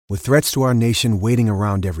With threats to our nation waiting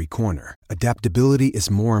around every corner, adaptability is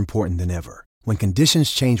more important than ever. When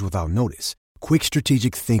conditions change without notice, quick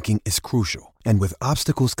strategic thinking is crucial. And with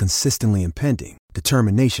obstacles consistently impending,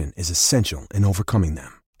 determination is essential in overcoming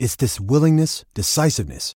them. It's this willingness,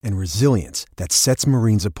 decisiveness, and resilience that sets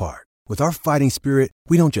Marines apart. With our fighting spirit,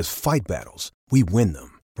 we don't just fight battles, we win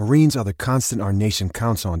them. Marines are the constant our nation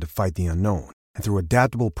counts on to fight the unknown. And through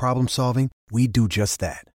adaptable problem solving, we do just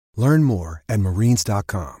that. Learn more at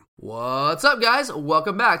marines.com. What's up, guys?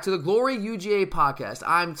 Welcome back to the Glory UGA podcast.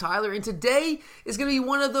 I'm Tyler, and today is going to be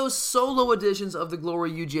one of those solo editions of the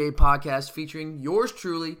Glory UGA podcast featuring yours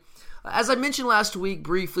truly. As I mentioned last week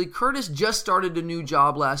briefly, Curtis just started a new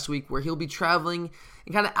job last week where he'll be traveling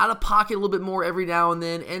and kind of out of pocket a little bit more every now and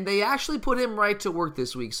then, and they actually put him right to work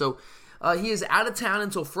this week. So he is out of town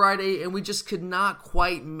until Friday, and we just could not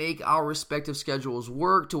quite make our respective schedules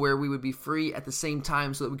work to where we would be free at the same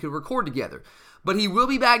time so that we could record together. But he will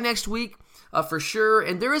be back next week for sure,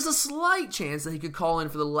 and there is a slight chance that he could call in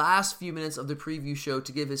for the last few minutes of the preview show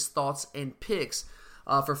to give his thoughts and picks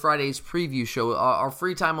for Friday's preview show. Our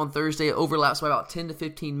free time on Thursday overlaps by about 10 to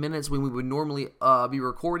 15 minutes when we would normally be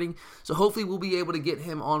recording, so hopefully we'll be able to get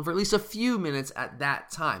him on for at least a few minutes at that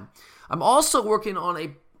time. I'm also working on a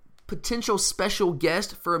potential special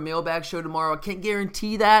guest for a mailbag show tomorrow. I can't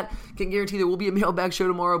guarantee that. Can't guarantee there will be a mailbag show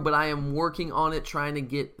tomorrow, but I am working on it, trying to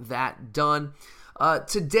get that done.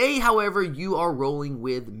 Today, however, you are rolling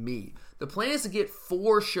with me. The plan is to get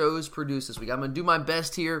 4 shows produced this week. I'm going to do my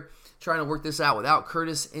best here, trying to work this out without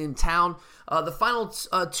Curtis in town. The final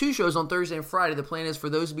 2 shows on Thursday and Friday, the plan is for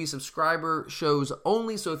those to be subscriber shows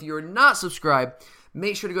only. So if you're not subscribed,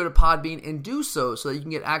 make sure to go to Podbean and do so that you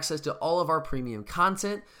can get access to all of our premium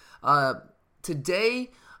content.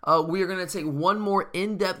 Today, we are going to take one more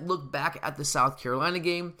in-depth look back at the South Carolina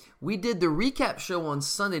game. We did the recap show on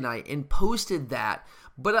Sunday night and posted that,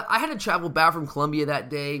 but I had to travel back from Columbia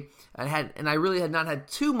that day, and I really had not had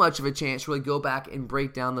too much of a chance to really go back and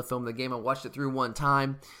break down the film of the game. I watched it through one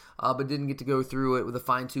time, but didn't get to go through it with a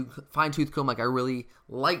fine-tooth comb like I really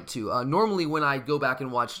like to. Normally, when I go back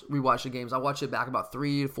and rewatch the games, I watch it back about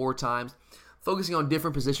 3 to 4 times, focusing on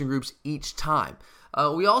different position groups each time.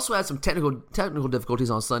 We also had some technical difficulties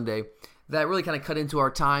on Sunday that really kind of cut into our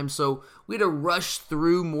time, so we had to rush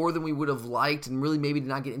through more than we would have liked and really maybe did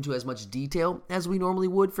not get into as much detail as we normally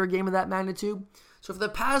would for a game of that magnitude. So for the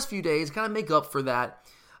past few days, kind of make up for that,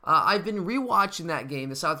 I've been rewatching that game,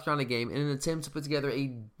 the South Carolina game, in an attempt to put together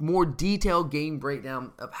a more detailed game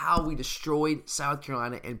breakdown of how we destroyed South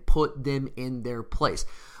Carolina and put them in their place.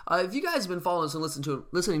 If you guys have been following us and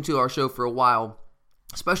listening to our show for a while,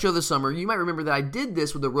 especially over the summer, you might remember that I did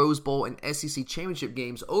this with the Rose Bowl and SEC Championship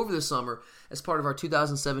games over the summer as part of our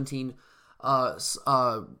 2017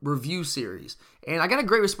 review series. And I got a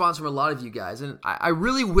great response from a lot of you guys. And I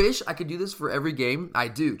really wish I could do this for every game. I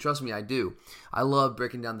do. Trust me, I do. I love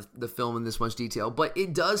breaking down the film in this much detail. But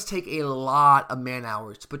it does take a lot of man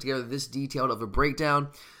hours to put together this detailed of a breakdown.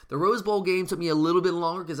 The Rose Bowl game took me a little bit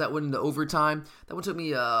longer because that went into overtime. That one took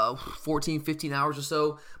me 14, 15 hours or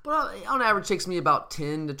so. But on average, it takes me about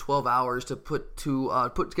 10 to 12 hours to put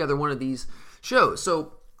together one of these shows.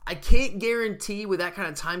 So I can't guarantee with that kind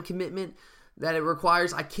of time commitment that it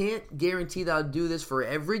requires. I can't guarantee that I'll do this for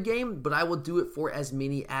every game, but I will do it for as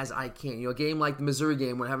many as I can. You know, a game like the Missouri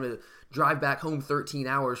game when having to drive back home 13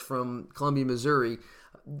 hours from Columbia, Missouri,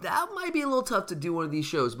 that might be a little tough to do one of these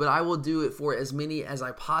shows, but I will do it for as many as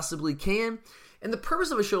I possibly can. And the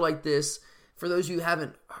purpose of a show like this, for those of you who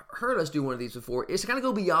haven't heard us do one of these before, is to kind of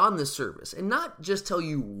go beyond the surface and not just tell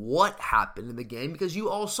you what happened in the game, because you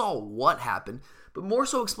all saw what happened, but more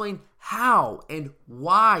so explain how and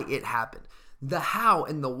why it happened. The how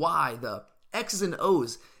and the why, the X's and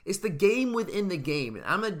O's. It's the game within the game, and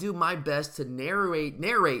I'm going to do my best to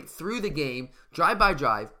narrate through the game, drive by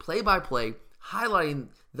drive, play by play, highlighting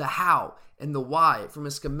the how and the why from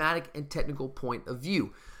a schematic and technical point of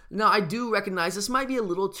view. Now, I do recognize this might be a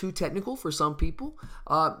little too technical for some people,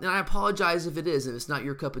 and I apologize if it is, and it's not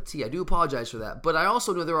your cup of tea. I do apologize for that, but I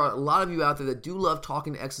also know there are a lot of you out there that do love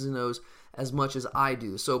talking to X's and O's as much as I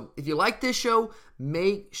do. So if you like this show,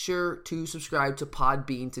 make sure to subscribe to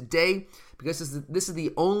Podbean today, because this is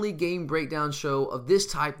the only game breakdown show of this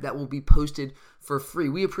type that will be posted for free.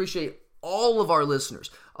 We appreciate all of our listeners,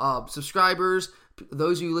 subscribers,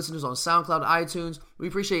 those of you listeners on SoundCloud, iTunes. We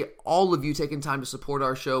appreciate all of you taking time to support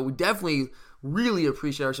our show. We definitely really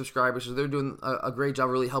appreciate our subscribers, so they're doing a great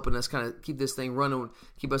job really helping us kind of keep this thing running,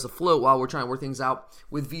 keep us afloat while we're trying to work things out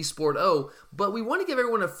with V Sport O. But we want to give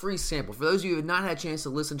everyone a free sample. For those of you who have not had a chance to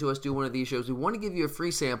listen to us do one of these shows, we want to give you a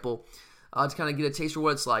free sample to kind of get a taste for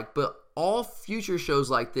what it's like. But all future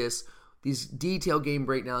shows like this these detailed game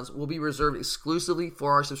breakdowns will be reserved exclusively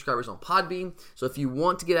for our subscribers on Podbean. So if you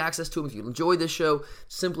want to get access to them, if you enjoy this show,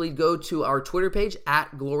 simply go to our Twitter page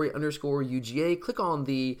at glory_UGA. Click on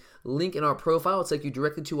the link in our profile. It'll take you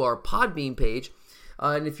directly to our Podbean page.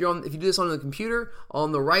 And if you do this on the computer,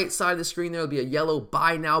 on the right side of the screen there will be a yellow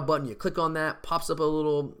Buy Now button. You click on that, pops up a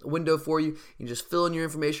little window for you. You just fill in your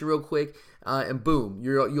information real quick, and boom,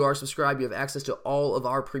 you are subscribed. You have access to all of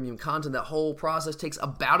our premium content. That whole process takes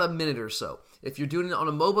about a minute or so. If you're doing it on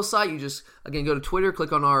a mobile site, you just, again, go to Twitter,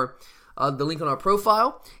 click on the link on our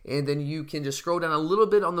profile, and then you can just scroll down a little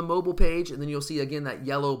bit on the mobile page, and then you'll see, again, that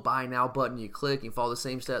yellow Buy Now button. You click, you follow the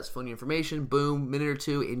same steps, fill in your information, boom, minute or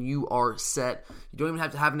two, and you are set. You don't even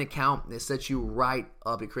have to have an account. It sets you right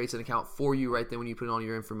up. It creates an account for you right there when you put in all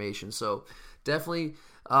your information. So definitely,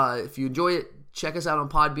 if you enjoy it, check us out on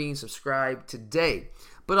Podbean, subscribe today.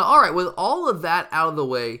 But all right, with all of that out of the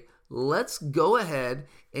way, let's go ahead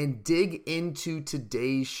and dig into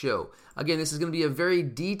today's show. Again, this is going to be a very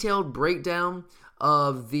detailed breakdown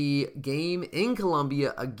of the game in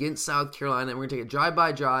Columbia against South Carolina. And we're going to take it drive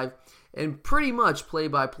by drive and pretty much play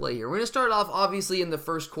by play here. We're going to start off, obviously, in the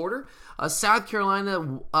first quarter. South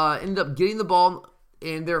Carolina ended up getting the ball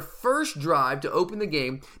in their first drive to open the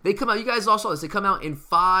game. They come out, you guys all saw this, they come out in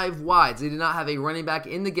 5 wides. They did not have a running back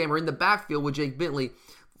in the game or in the backfield with Jake Bentley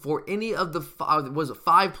for any of the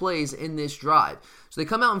 5 plays in this drive. So they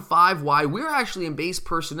come out in 5 wide. We're actually in base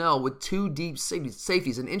personnel with 2 deep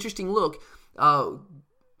safeties. An interesting look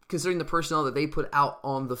considering the personnel that they put out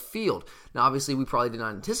on the field. Now, obviously, we probably did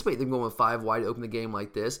not anticipate them going with 5 wide to open the game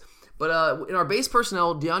like this. But in our base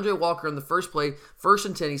personnel, DeAndre Walker on the first play, 1st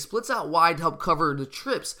and 10, he splits out wide to help cover the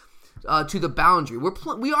trips to the boundary.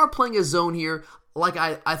 We are playing a zone here like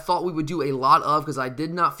I thought we would do a lot of, because I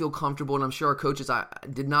did not feel comfortable, and I'm sure our coaches, I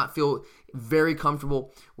did not feel very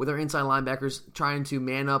comfortable with our inside linebackers trying to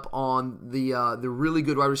man up on the really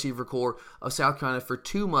good wide receiver core of South Carolina for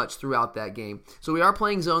too much throughout that game. So we are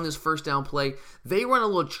playing zone this first down play. They run a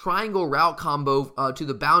little triangle route combo to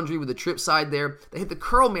the boundary with the trip side there. They hit the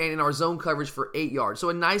curl man in our zone coverage for 8 yards. So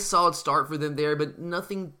a nice solid start for them there, but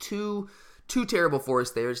nothing too terrible for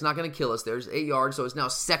us there. It's not going to kill us there. It's 8 yards, so it's now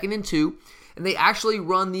 2nd and 2. And they actually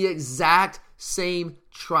run the exact same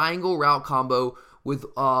triangle route combo with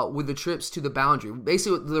the trips to the boundary.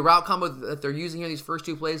 Basically, the route combo that they're using here, these first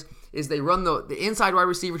 2 plays, is they run the inside wide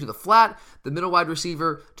receiver to the flat, the middle wide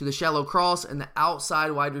receiver to the shallow cross, and the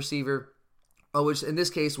outside wide receiver, which in this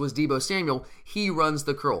case was Deebo Samuel, he runs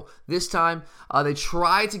the curl. This time, they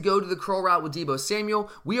try to go to the curl route with Deebo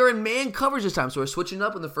Samuel. We are in man coverage this time, so we're switching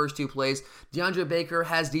up in the first 2 plays. DeAndre Baker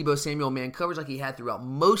has Deebo Samuel man coverage like he had throughout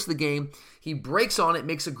most of the game. He breaks on it,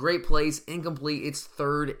 makes a great play. It's incomplete. It's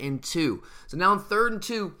 3rd and 2. So now in 3rd and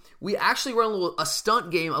 2, we actually run a stunt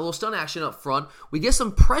game, a little stunt action up front. We get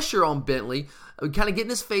some pressure on Bentley. We kind of get in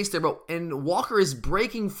his face there, and Walker is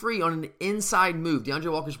breaking free on an inside move.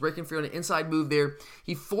 DeAndre Walker's breaking free on an inside move there.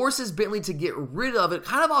 He forces Bentley to get rid of it,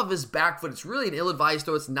 kind of off his back foot. It's really an ill-advised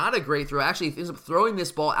throw. It's not a great throw. Actually, he ends up throwing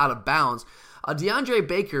this ball out of bounds. DeAndre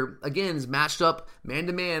Baker, again, is matched up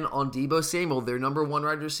man-to-man on Deebo Samuel, their number 1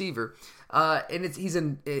 wide receiver. And he's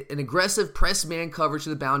an aggressive press man coverage to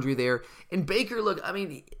the boundary there. And Baker, look, I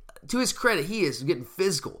mean, to his credit, he is getting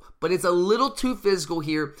physical. But it's a little too physical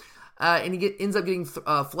here. And he ends up getting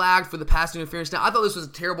flagged for the pass interference. Now, I thought this was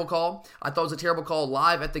a terrible call. I thought it was a terrible call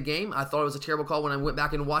live at the game. I thought it was a terrible call when I went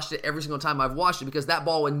back and watched it every single time I've watched it, because that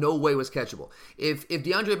ball in no way was catchable. If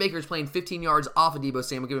DeAndre Baker is playing 15 yards off of Deebo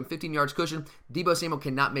Samuel, give him 15 yards cushion, Deebo Samuel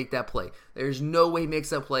cannot make that play. There's no way he makes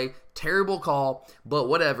that play. Terrible call, but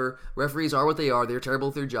whatever. Referees are what they are. They're terrible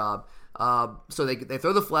at their job. So they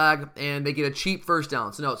throw the flag, and they get a cheap first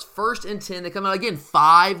down. So now it's 1st and 10. They come out again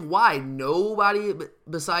 5 wide. Nobody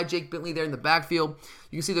beside Jake Bentley there in the backfield.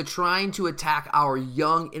 You can see they're trying to attack our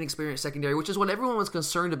young, inexperienced secondary, which is what everyone was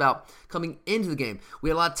concerned about coming into the game. We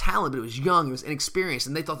had a lot of talent, but it was young, it was inexperienced,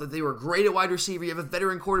 and they thought that they were great at wide receiver. You have a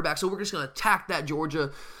veteran quarterback, so we're just going to attack that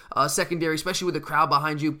Georgia secondary, especially with the crowd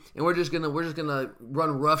behind you, and we're just gonna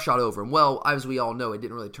run roughshod over them. Well, as we all know, it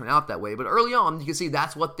didn't really turn out that way, but early on, you can see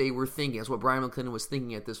that's what they were thinking. That's what Brian McClendon was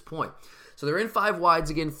thinking at this point. So they're in 5 wides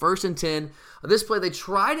again, 1st and 10. This play, they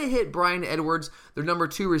try to hit Brian Edwards, their number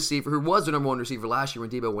 2 receiver, who was their number 1 receiver last year when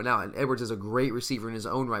Deebo went out. And Edwards is a great receiver in his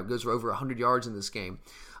own right, goes for over 100 yards in this game.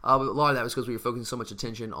 But a lot of that was because we were focusing so much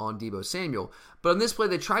attention on Deebo Samuel. But on this play,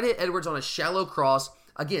 they try to hit Edwards on a shallow cross.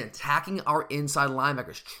 Again, attacking our inside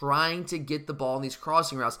linebackers, trying to get the ball in these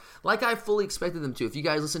crossing routes like I fully expected them to. If you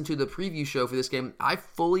guys listened to the preview show for this game, I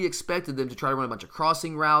fully expected them to try to run a bunch of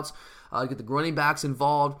crossing routes, get the running backs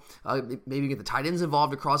involved, maybe get the tight ends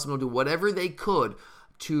involved across the middle, do whatever they could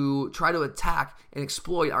to try to attack and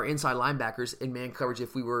exploit our inside linebackers in man coverage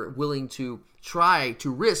if we were willing to try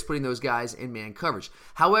to risk putting those guys in man coverage.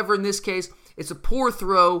 However, in this case, it's a poor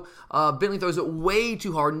throw. Bentley throws it way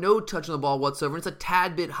too hard. No touch on the ball whatsoever. It's a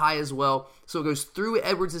tad bit high as well. So it goes through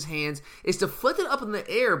Edwards' hands. It's deflected up in the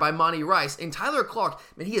air by Monty Rice. And Tyler Clark,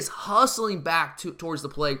 man, he is hustling back towards the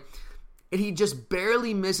play. And he just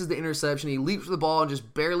barely misses the interception. He leaps for the ball and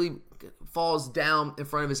just barely falls down in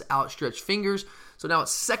front of his outstretched fingers. So now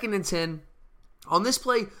it's 2nd and 10. On this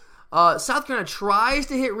play, South Carolina tries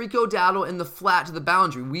to hit Rico Dowdle in the flat to the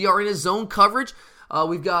boundary. We are in a zone coverage.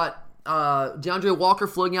 We've got DeAndre Walker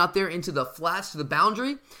floating out there into the flats to the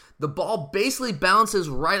boundary. The ball basically bounces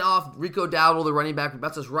right off Rico Dowdle, the running back. It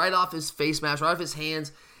bounces right off his face mask, right off his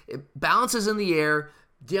hands. It bounces in the air.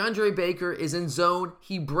 DeAndre Baker is in zone.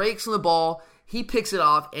 He breaks on the ball. He picks it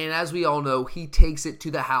off, and as we all know, he takes it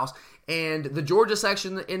to the house. And the Georgia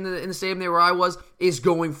section in the stadium there where I was is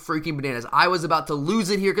going freaking bananas. I was about to lose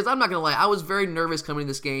it here because I'm not going to lie. I was very nervous coming to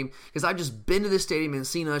this game because I've just been to this stadium and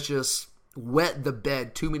seen us just wet the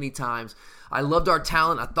bed too many times. I loved our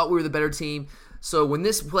talent. I thought we were the better team. So when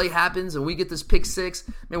this play happens and we get this pick six,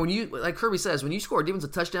 man, when you, like Kirby says, when you score a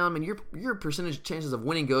defensive touchdown, man, your percentage chances of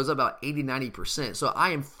winning goes up about 80-90%. So I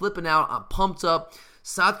am flipping out. I'm pumped up.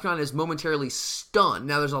 South Carolina is momentarily stunned.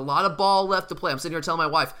 Now there's a lot of ball left to play. I'm sitting here telling my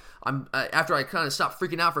wife, after I kind of stopped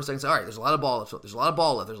freaking out for a second, say, all right, there's a lot of ball left. There's a lot of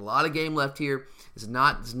ball left. There's a lot of game left here. It's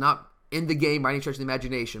not in the game by any stretch of the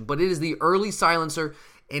imagination, but it is the early silencer,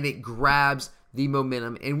 and it grabs the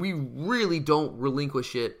momentum, and we really don't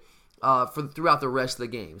relinquish it throughout the rest of the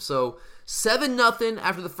game. So 7-0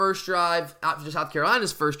 after the first drive, after South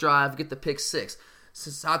Carolina's first drive, get the pick six. So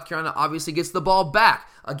South Carolina obviously gets the ball back.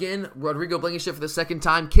 Again, Rodrigo Blankenship for the second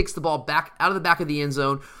time kicks the ball back out of the back of the end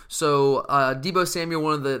zone. So Deebo Samuel,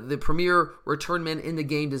 one of the premier return men in the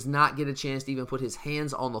game, does not get a chance to even put his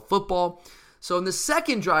hands on the football. So in the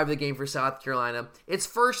second drive of the game for South Carolina, it's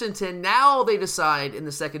 1st and 10. Now they decide in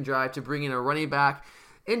the second drive to bring in a running back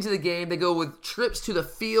into the game. They go with trips to the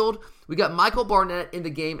field. We got Michael Barnett in the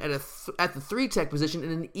game at the 3-tech position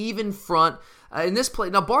in an even front. In this play,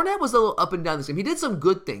 now Barnett was a little up and down this game. He did some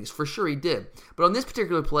good things, for sure he did. But on this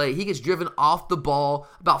particular play, he gets driven off the ball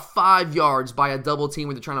about 5 yards by a double team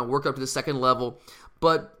when they're trying to work up to the second level.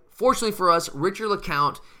 But fortunately for us, Richard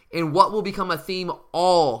LeCounte, in what will become a theme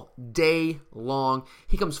all day long,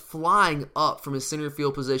 he comes flying up from his center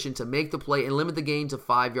field position to make the play and limit the gain to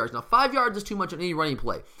 5 yards. Now, 5 yards is too much on any running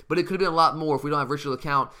play, but it could have been a lot more if we don't have Richard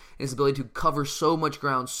LeCounte and his ability to cover so much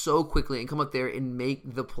ground so quickly and come up there and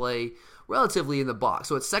make the play relatively in the box.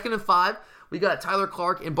 So it's 2nd and 5. We got Tyler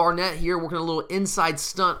Clark and Barnett here working a little inside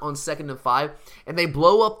stunt on 2nd and 5, and they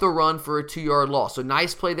blow up the run for a 2-yard loss. So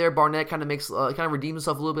nice play there. Barnett kind of redeems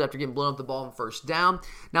himself a little bit after getting blown up the ball on first down.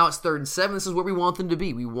 Now it's 3rd and 7. This is where we want them to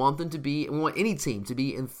be. We want any team to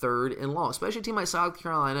be in 3rd and long, especially a team like South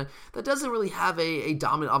Carolina that doesn't really have a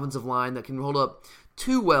dominant offensive line that can hold up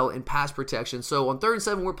too well in pass protection. So on 3rd and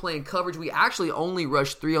 7, we're playing coverage. We actually only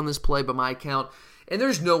rushed 3 on this play by my count. And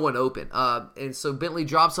there's no one open. And so Bentley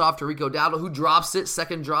drops off to Rico Dowdle, who drops it,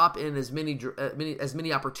 second drop in as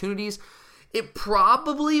many opportunities. It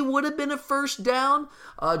probably would have been a first down.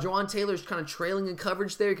 Jawan Taylor's kind of trailing in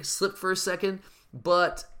coverage there. He slipped for a second.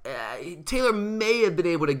 But Taylor may have been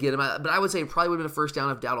able to get him. But I would say it probably would have been a first down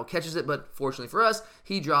if Dowdle catches it. But fortunately for us,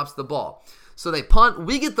 he drops the ball. So they punt.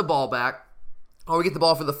 We get the ball back. Or we get the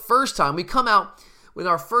ball for the first time. We come out with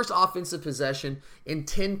our first offensive possession in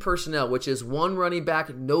 10 personnel, which is 1 running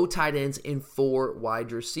back, no tight ends, and 4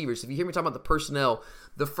 wide receivers. If you hear me talking about the personnel,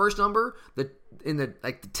 the first number, the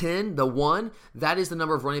 10, the 1, that is the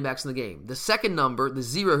number of running backs in the game. The second number, the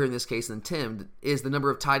 0 here in this case, and 10, is the number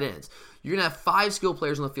of tight ends. You're going to have 5 skill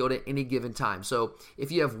players on the field at any given time. So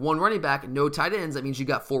if you have 1 running back, no tight ends, that means you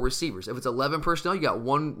got 4 receivers. If it's 11 personnel, you got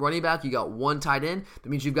 1 running back, you got 1 tight end, that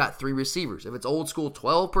means you've got 3 receivers. If it's old school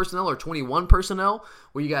 12 personnel or 21 personnel,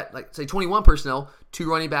 where you got, say 21 personnel, 2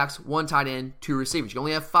 running backs, 1 tight end, 2 receivers. You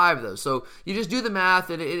only have 5 of those. So you just do the math,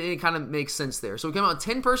 and it kind of makes sense there. So we come out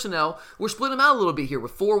 10 personnel. We're splitting them out a little bit here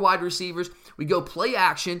with 4 wide receivers. We go play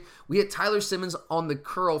action. We hit Tyler Simmons on the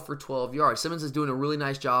curl for 12 yards. Simmons is doing a really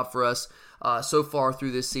nice job for us so far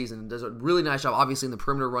through this season. Does a really nice job, obviously, in the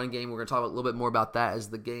perimeter run game. We're going to talk a little bit more about that as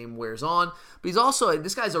the game wears on. But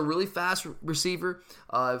this guy's a really fast receiver,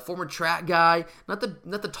 former track guy, not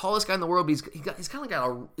the tallest guy in the world, but he's kind of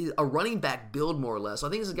got a running back build, more or less. So I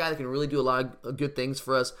think he's a guy that can really do a lot of good things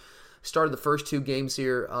for us. Started the first 2 games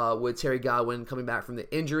here with Terry Godwin coming back from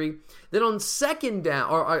the injury. Then on second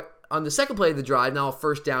down, on the second play of the drive, now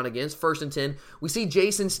first down against, 1st and 10, we see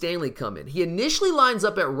Jason Stanley come in. He initially lines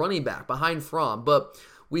up at running back behind Fromm, but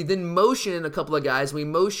We then motion a couple of guys. We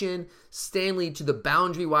motion Stanley to the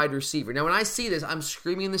boundary wide receiver. Now, when I see this, I'm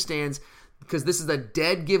screaming in the stands because this is a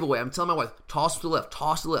dead giveaway. I'm telling my wife, toss to the left,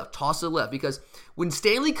 toss to the left, toss to the left. Because when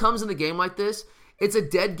Stanley comes in the game like this, it's a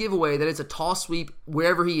dead giveaway that it's a toss sweep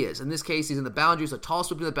wherever he is. In this case, he's in the boundary. It's a toss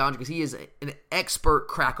sweep to the boundary because he is an expert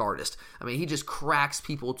crack artist. I mean, he just cracks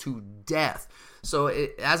people to death. So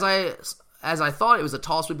as I thought, it was a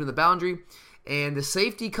toss sweep to the boundary. And the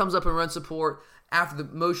safety comes up and run support after the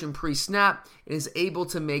motion pre-snap and is able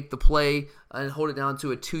to make the play and hold it down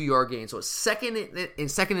to a 2-yard gain. So it's second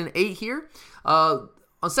and 8 here. On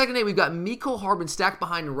second and 8, we've got Mecole Hardman stacked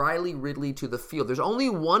behind Riley Ridley to the field. There's only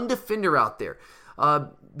one defender out there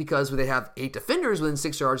because they have 8 defenders within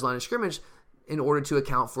 6 yards line of scrimmage in order to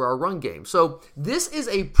account for our run game. So this is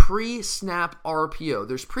a pre-snap RPO.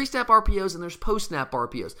 There's pre-snap RPOs and there's post-snap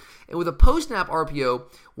RPOs. And with a post-snap RPO,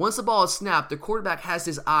 once the ball is snapped, the quarterback has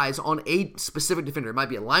his eyes on a specific defender. It might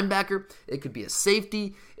be a linebacker. It could be a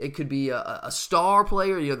safety. It could be a star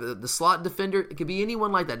player, the slot defender. It could be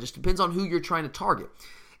anyone like that. It just depends on who you're trying to target.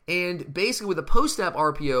 And basically with a post-snap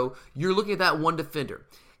RPO, you're looking at that one defender.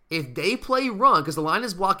 If they play run, because the line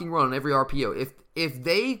is blocking run on every RPO, if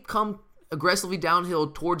they come aggressively downhill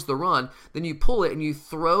towards the run, then you pull it and you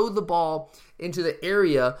throw the ball into the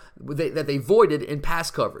area that they voided in pass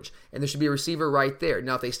coverage. And there should be a receiver right there.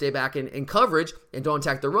 Now, if they stay back in coverage and don't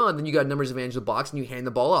attack the run, then you got numbers advantage of the box and you hand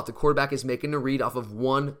the ball off. The quarterback is making a read off of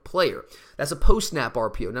one player. That's a post-snap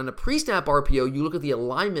RPO. Now, in a pre-snap RPO, you look at the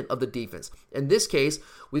alignment of the defense. In this case,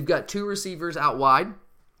 we've got 2 receivers out wide.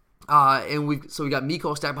 We got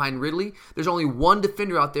Mecole stacked behind Ridley. There's only one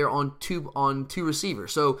defender out there on two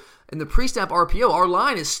receivers. So in the pre-snap RPO, our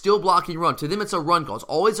line is still blocking run. To them, it's a run call. It's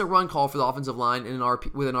always a run call for the offensive line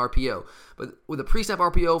with an RPO. But with a pre-snap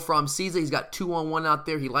RPO from Cisa, he's got 2-on-1 out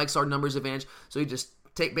there. He likes our numbers advantage, so he just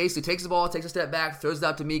basically takes the ball, takes a step back, throws it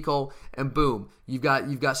out to Mecole, and boom, you've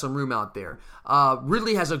got some room out there.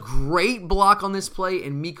 Ridley has a great block on this play,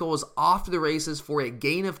 and Mecole is off to the races for a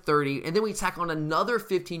gain of 30, and then we tack on another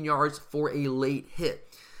 15 yards for a late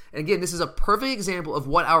hit. And again, this is a perfect example of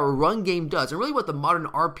what our run game does, and really what the modern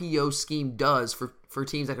RPO scheme does for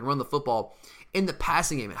teams that can run the football in the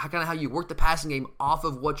passing game, and how you work the passing game off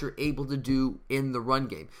of what you're able to do in the run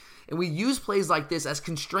game. And we use plays like this as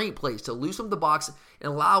constraint plays to loosen up the box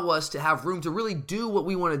and allow us to have room to really do what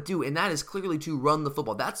we want to do, and that is clearly to run the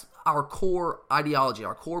football. That's our core ideology,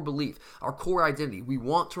 our core belief, our core identity. We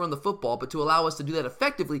want to run the football, but to allow us to do that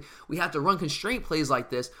effectively, we have to run constraint plays like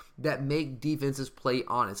this that make defenses play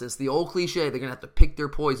honest. It's the old cliche, they're going to have to pick their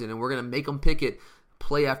poison, and we're going to make them pick it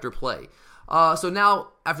play after play. So now,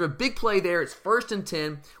 after a big play there, it's 1st and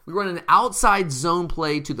 10. We run an outside zone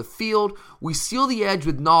play to the field. We seal the edge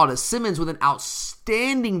with Nauta. Simmons with an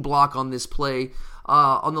outstanding block on this play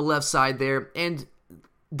on the left side there. And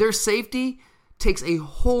their safety takes a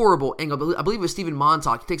horrible angle. I believe it was Steven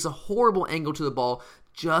Montauk. He takes a horrible angle to the ball,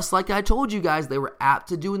 just like I told you guys they were apt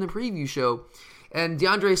to do in the preview show. And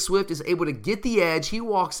DeAndre Swift is able to get the edge. He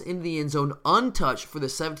walks into the end zone untouched for the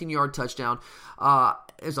 17-yard touchdown.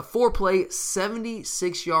 It's a 4-play,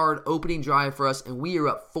 76-yard opening drive for us, and we are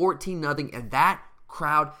up 14-0, and that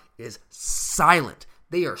crowd is silent.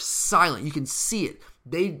 They are silent. You can see it.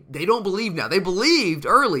 They don't believe now. They believed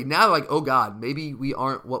early. Now they're like, oh, God, maybe we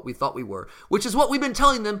aren't what we thought we were, which is what we've been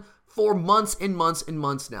telling them for months and months and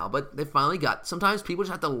months now. But they finally got. Sometimes people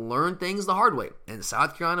just have to learn things the hard way, and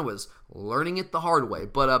South Carolina was learning it the hard way.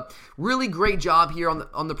 But really great job here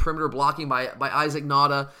on the perimeter blocking by Isaac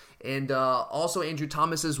Nauta, and also Andrew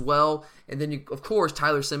Thomas as well. And then, of course,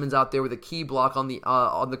 Tyler Simmons out there with a key block on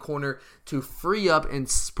the corner to free up and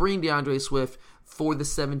spring DeAndre Swift for the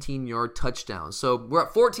 17-yard touchdown. So we're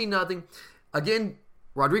at 14-0. Again,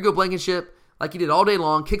 Rodrigo Blankenship, like he did all day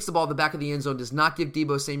long, kicks the ball in the back of the end zone, does not give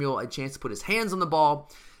Deebo Samuel a chance to put his hands on the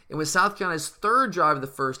ball. And with South Carolina's third drive of the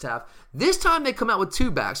first half, this time they come out with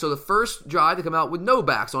 2 backs. So the first drive, they come out with no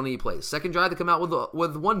backs on any plays. Second drive, they come out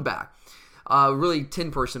with 1 back. Really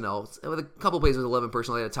 10 personnel. With a couple plays with 11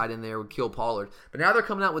 personnel, they had a tight end there with Kill Pollard. But now they're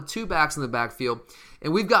coming out with 2 backs in the backfield.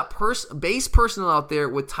 And we've got base personnel out there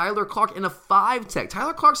with Tyler Clark and a 5-tech.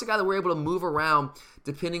 Tyler Clark's the guy that we're able to move around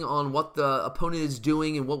depending on what the opponent is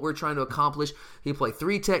doing and what we're trying to accomplish. He can play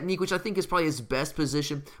 3 technique, which I think is probably his best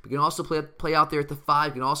position. We can also play out there at the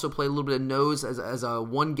 5. He can also play a little bit of nose as a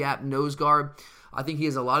 1-gap nose guard. I think he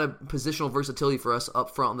has a lot of positional versatility for us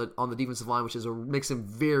up front on the defensive line, which makes him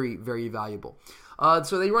very, very valuable.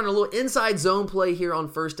 So they run a little inside zone play here on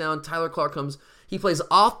first down. Tyler Clark he plays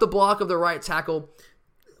off the block of the right tackle,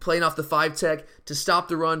 playing off the 5-tech to stop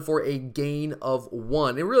the run for a gain of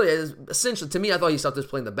 1. It really is, essentially, to me, I thought he stopped this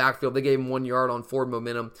play in the backfield. They gave him 1 yard on forward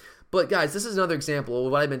momentum. But guys, this is another example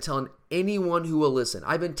of what I've been telling anyone who will listen.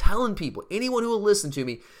 I've been telling people, anyone who will listen to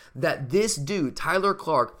me, that this dude, Tyler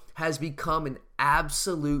Clark, has become an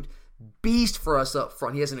absolute beast for us up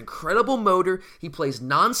front. He has an incredible motor. He plays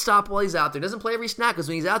nonstop while he's out there. Doesn't play every snap because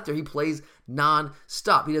when he's out there, he plays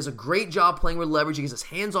nonstop. He does a great job playing with leverage. He gets his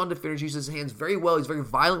hands on defenders, uses his hands very well. He's very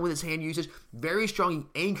violent with his hand usage, very strong.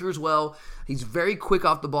 He anchors well. He's very quick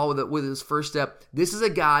off the ball with his first step. This is a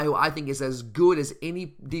guy who I think is as good as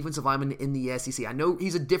any defensive lineman in the SEC. I know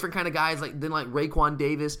he's a different kind of guy than Raekwon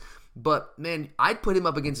Davis, but man, I'd put him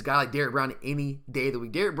up against a guy like Derrick Brown any day of the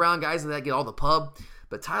week. Derrick Brown, guys that get all the pub.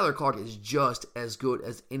 But Tyler Clark is just as good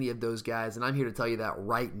as any of those guys, and I'm here to tell you that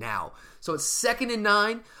right now. So it's 2nd and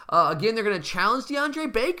 9. Again, they're going to challenge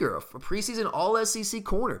DeAndre Baker, a preseason All-SEC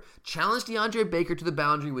corner. Challenge DeAndre Baker to the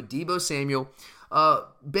boundary with Deebo Samuel.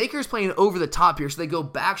 Baker's playing over the top here, so they go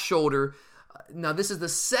back shoulder. Now, this is the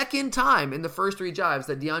second time in the first 3 drives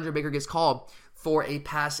that DeAndre Baker gets called for a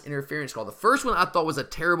pass interference call. The first one I thought was a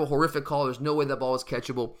terrible, horrific call. There's no way that ball was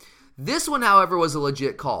catchable. This one, however, was a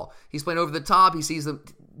legit call. He's playing over the top. He sees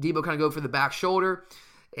Deebo kind of go for the back shoulder,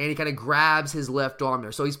 and he kind of grabs his left arm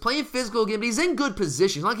there. So he's playing physical again, but he's in good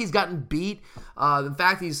position. It's not like he's gotten beat. In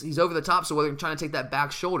fact, he's over the top, so they're trying to take that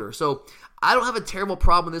back shoulder. So I don't have a terrible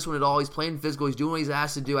problem with this one at all. He's playing physical. He's doing what he's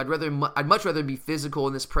asked to do. I'd much rather be physical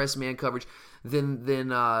in this press man coverage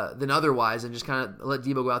than otherwise, and just kind of let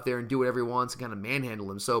Deebo go out there and do whatever he wants and kind of manhandle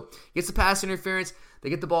him. So gets the pass interference. They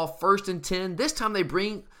get the ball 1st and 10. This time they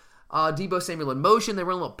bring Deebo Samuel in motion. They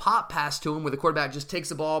run a little pop pass to him where the quarterback just takes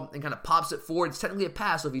the ball and kind of pops it forward. It's technically a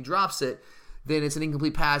pass, so if he drops it, then it's an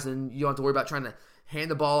incomplete pass, and you don't have to worry about trying to hand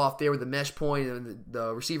the ball off there with the mesh point and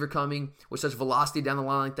the receiver coming with such velocity down the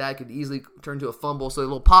line like that. It could easily turn to a fumble. So a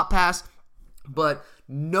little pop pass, but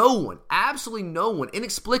no one, absolutely no one,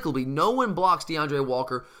 inexplicably, no one blocks DeAndre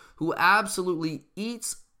Walker, who absolutely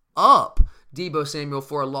eats up Deebo Samuel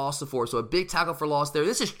for a loss of 4. So a big tackle for loss there.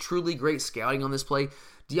 This is truly great scouting on this play.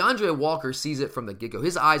 DeAndre Walker sees it from the get-go.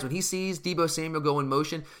 His eyes, when he sees Deebo Samuel go in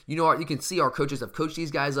motion, you can see our coaches have coached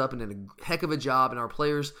these guys up and did a heck of a job, and our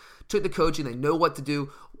players took the coaching. They know what to do.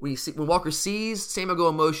 When Walker sees Samuel go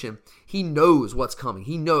in motion, he knows what's coming.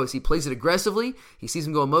 He knows. He plays it aggressively. He sees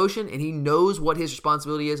him go in motion, and he knows what his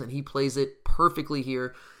responsibility is, and he plays it perfectly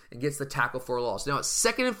here and gets the tackle for a loss. Now it's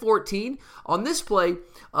 2nd and 14. On this play,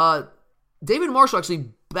 David Marshall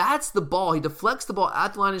actually bats the ball. He deflects the ball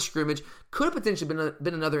at the line of scrimmage. Could have potentially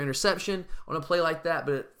been another interception on a play like that,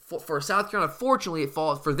 but for South Carolina, fortunately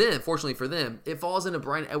for them, it falls into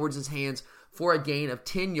Brian Edwards' hands for a gain of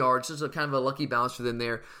 10 yards. Just a kind of a lucky bounce for them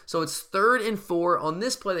there. So it's 3rd and 4. On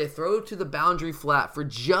this play, they throw to the boundary flat for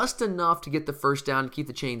just enough to get the first down to keep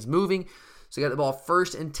the chains moving. So you got the ball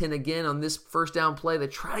 1st and 10 again on this first down play. They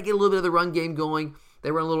try to get a little bit of the run game going.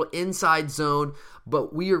 They run a little inside zone,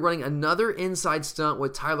 but we are running another inside stunt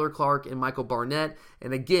with Tyler Clark and Michael Barnett.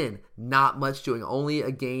 And again, not much doing, only a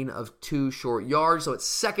gain of 2 short yards. So it's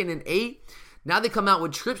 2nd and 8. Now they come out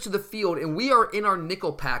with trips to the field, and we are in our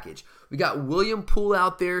nickel package. We got William Poole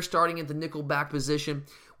out there starting at the nickel back position.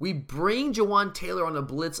 We bring Jawan Taylor on a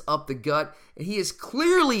blitz up the gut, and he is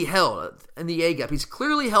clearly held in the A-gap. He's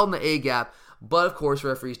clearly held in the A-gap. But, of course,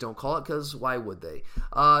 referees don't call it because why would they?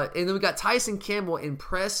 And then we got Tyson Campbell in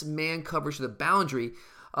press man coverage to the boundary.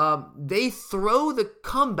 They throw the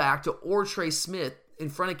comeback to Ortre Smith in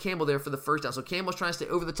front of Campbell there for the first down. So Campbell's trying to stay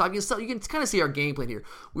over the top. You can kind of see our game plan here.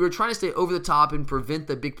 We were trying to stay over the top and prevent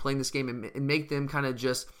the big play in this game and make them kind of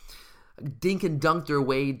just dink and dunk their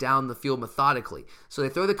way down the field methodically. So they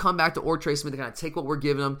throw the comeback to Ortre Smith. They kind of take what we're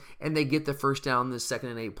giving them, and they get the first down in the 2nd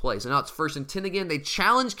and 8 play. So now it's 1st and 10 again. They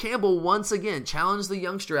challenge Campbell once again. Challenge the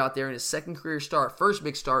youngster out there in his second career start, first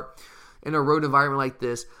big start in a road environment like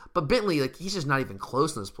this. But Bentley, he's just not even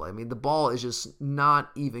close in this play. I mean, the ball is just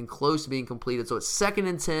not even close to being completed. So it's 2nd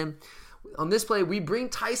and 10. On this play, we bring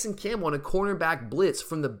Tyson Campbell on a cornerback blitz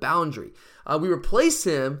from the boundary. We replace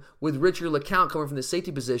him with Richard LeCount coming from the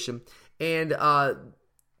safety position. And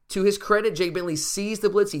to his credit, Jake Bentley sees the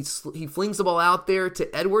blitz. He flings the ball out there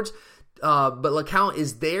to Edwards. But LeCount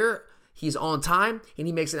is there. He's on time, and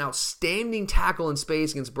he makes an outstanding tackle in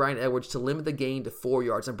space against Brian Edwards to limit the gain to 4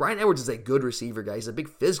 yards. And Brian Edwards is a good receiver guy. He's a big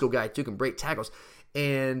physical guy, too, can break tackles.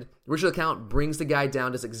 And Richard LeCount brings the guy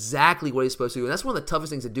down, does exactly what he's supposed to do. And that's one of the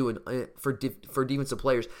toughest things to do for defensive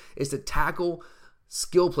players is to tackle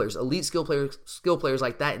skill players, elite skill players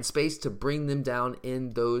like that in space to bring them down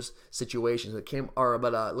in those situations.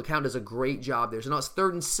 LeCount does a great job there. So now it's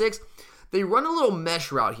 3rd and 6. They run a little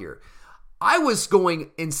mesh route here. I was going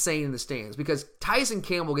insane in the stands because Tyson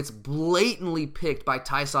Campbell gets blatantly picked by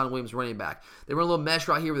Tyson Williams, running back. They run a little mesh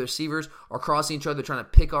right here where the receivers are crossing each other, trying to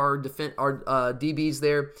pick our DBs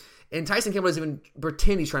there. And Tyson Campbell doesn't even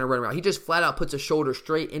pretend he's trying to run around. He just flat out puts a shoulder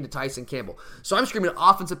straight into Tyson Campbell. So I'm screaming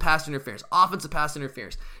offensive pass interference.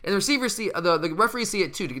 And the receivers see, the referees see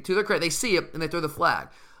it too. To their credit, they see it and they throw the flag.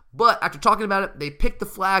 But after talking about it, they picked the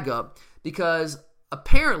flag up because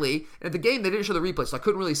apparently, at the game, they didn't show the replay, so I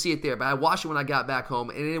couldn't really see it there. But I watched it when I got back home,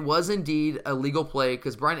 and it was indeed a legal play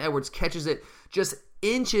because Bryan Edwards catches it just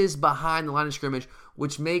inches behind the line of scrimmage,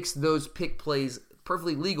 which makes those pick plays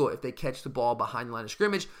perfectly legal if they catch the ball behind the line of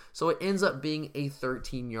scrimmage. So it ends up being a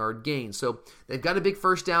 13-yard gain. So they've got a big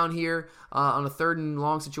first down here on a 3rd and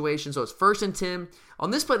long situation. So it's 1st and 10.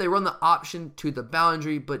 On this play, they run the option to the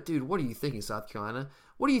boundary. But, dude, what are you thinking, South Carolina?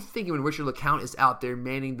 What are you thinking when Richard LeCounte is out there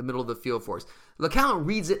manning the middle of the field for us? LeCounte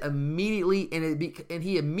reads it immediately, and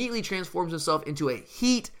he immediately transforms himself into a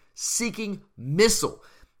heat-seeking missile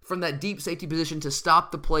from that deep safety position to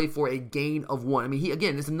stop the play for a gain of 1. I mean,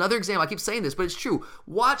 it's another example. I keep saying this, but it's true.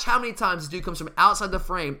 Watch how many times this dude comes from outside the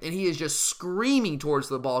frame, and he is just screaming towards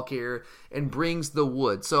the ball carrier and brings the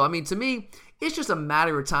wood. So, I mean, to me, it's just a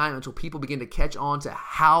matter of time until people begin to catch on to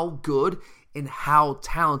how good and how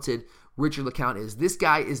talented Richard LeCounte is. This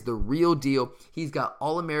guy is the real deal. He's got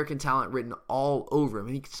All-American talent written all over him.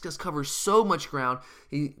 And he just covers so much ground.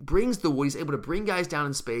 He brings the wood. He's able to bring guys down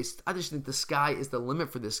in space. I just think the sky is the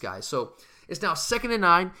limit for this guy. So it's now 2nd and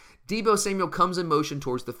 9. Deebo Samuel comes in motion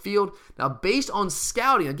towards the field. Now, based on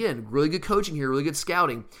scouting, again, really good coaching here, really good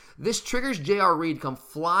scouting, this triggers J.R. Reed to come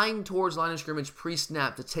flying towards line of scrimmage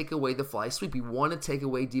pre-snap to take away the fly sweep. We want to take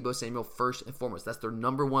away Deebo Samuel first and foremost. That's their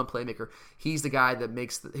number one playmaker. He's the guy that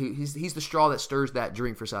he's the straw that stirs that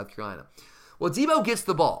drink for South Carolina. Well, Deebo gets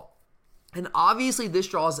the ball, and obviously this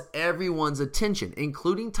draws everyone's attention,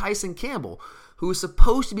 including Tyson Campbell, who is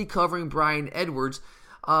supposed to be covering Bryan Edwards.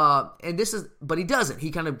 But he doesn't.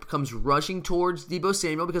 He kind of comes rushing towards Deebo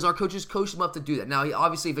Samuel because our coaches coached him up to do that. Now,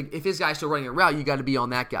 obviously, if his guy's still running a route, you got to be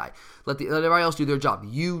on that guy. Let everybody else do their job.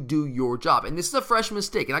 You do your job. And this is a fresh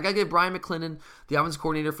mistake. And I got to give Brian McClendon, the offensive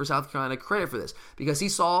coordinator for South Carolina, credit for this because he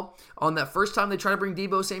saw on that first time they tried to bring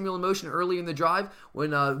Deebo Samuel in motion early in the drive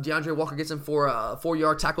when DeAndre Walker gets him for a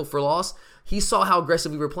 4-yard tackle for loss. He saw how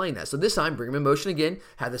aggressive we were playing that. So this time, bring him in motion again,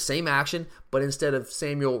 have the same action, but instead of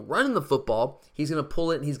Samuel running the football, he's going to pull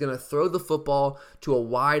it and he's going to throw the football to a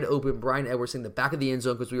wide open Bryan Edwards in the back of the end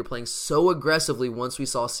zone because we were playing so aggressively once we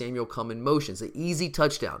saw Samuel come in motion. It's an easy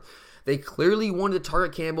touchdown. They clearly wanted to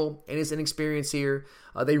target Campbell and his inexperience here.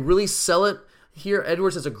 They really sell it here.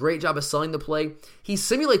 Edwards does a great job of selling the play. He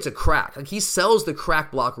simulates a crack. He sells the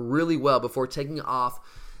crack block really well before taking off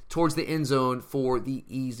towards the end zone for the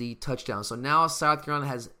easy touchdown. So now South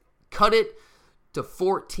Carolina has cut it to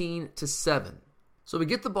 14-7. So we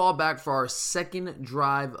get the ball back for our second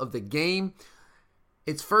drive of the game.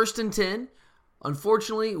 It's 1st and 10.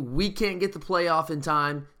 Unfortunately, we can't get the play off in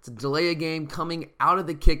time to delay a game coming out of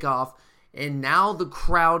the kickoff. And now the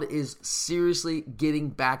crowd is seriously getting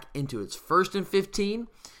back into it. It's 1st and 15.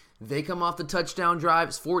 They come off the touchdown drive.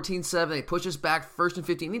 It's 14-7. They push us back 1st and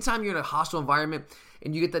 15. Anytime you're in a hostile environment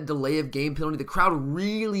and you get that delay of game penalty, the crowd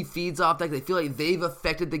really feeds off that. They feel like they've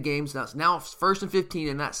affected the game. So now it's 1st and 15,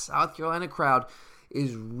 and that South Carolina crowd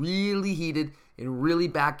is really heated and really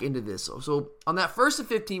back into this. So on that 1st and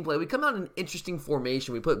 15 play, we come out in an interesting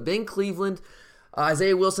formation. We put Ben Cleveland,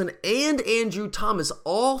 Isaiah Wilson, and Andrew Thomas,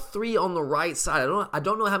 all three on the right side. I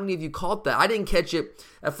don't know how many of you caught that. I didn't catch it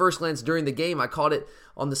at first glance during the game. I caught it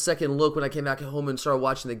on the second look when I came back home and started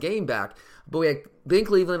watching the game back. But we had Ben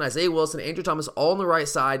Cleveland, Isaiah Wilson, Andrew Thomas all on the right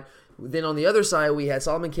side. Then on the other side, we had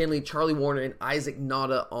Solomon Kinley, Charlie Warner, and Isaac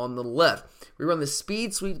Nada on the left. We run the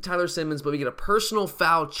speed sweep to Tyler Simmons, but we get a personal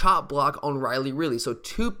foul chop block on Riley Ridley. So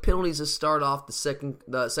 2 penalties to start off the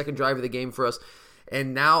second drive of the game for us.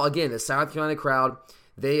 And now, again, the South Carolina crowd,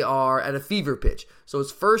 they are at a fever pitch. So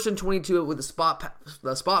it's 1st and 22 with the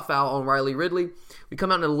spot foul on Riley Ridley. We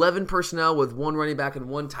come out in 11 personnel with 1 running back and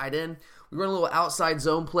 1 tight end. We run a little outside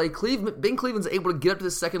zone play. Ben Cleveland's able to get up to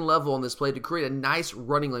the second level on this play to create a nice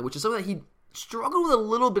running lane, which is something that he struggled with a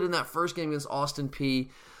little bit in that first game against Austin Peay.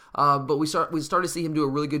 But we started to see him do a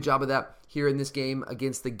really good job of that here in this game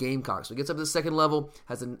against the Gamecocks. So he gets up to the second level,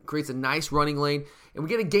 creates a nice running lane, and we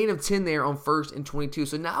get a gain of 10 there on 1st and 22.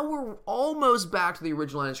 So now we're almost back to the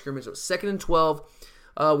original line of scrimmage. So 2nd and 12.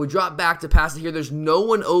 We drop back to pass it here. There's no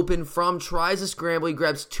one open. Fromm tries to scramble. He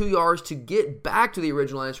grabs 2 yards to get back to the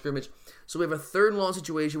original line of scrimmage. So we have a 3rd and long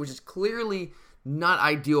situation, which is clearly not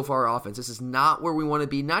ideal for our offense. This is not where we want to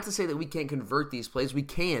be. Not to say that we can't convert these plays. We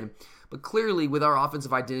can. But clearly, with our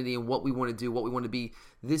offensive identity and what we want to do, what we want to be,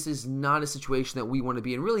 this is not a situation that we want to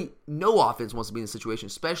be in. Really, no offense wants to be in a situation,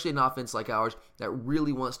 especially an offense like ours that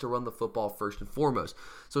really wants to run the football first and foremost.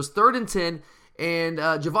 So it's 3rd and 10, And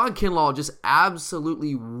Javon Kinlaw just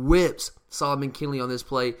absolutely whips Solomon Kinley on this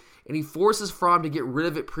play, and he forces Fromm to get rid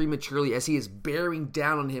of it prematurely as he is bearing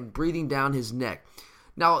down on him, breathing down his neck.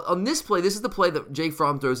 Now, on this play, this is the play that Jake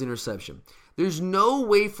Fromm throws the interception. There's no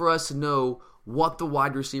way for us to know what the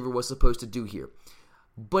wide receiver was supposed to do here.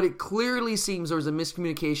 But it clearly seems there was a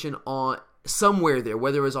miscommunication on somewhere there,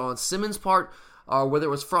 whether it was on Simmons' part or whether it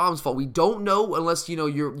was Fromm's fault. We don't know unless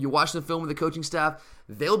you're watching the film with the coaching staff.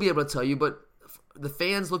 They'll be able to tell you, but the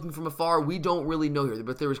fans looking from afar, we don't really know here.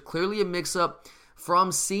 But there was clearly a mix-up.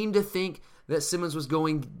 Fromm seemed to think that Simmons was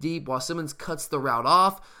going deep while Simmons cuts the route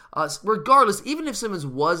off. Regardless, even if Simmons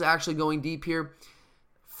was actually going deep here,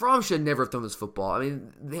 Fromm should never have thrown this football. I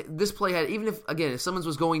mean, this play had, even if Simmons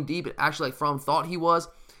was going deep, actually like Fromm thought he was,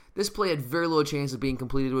 this play had very little chance of being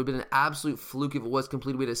completed. It would have been an absolute fluke if it was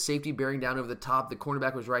completed. We had a safety bearing down over the top. The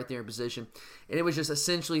cornerback was right there in position, and it was just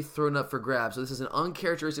essentially thrown up for grabs. So this is an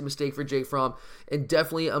uncharacteristic mistake for Jake Fromm, and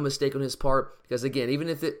definitely a mistake on his part, because again, even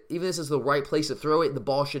if this is the right place to throw it, the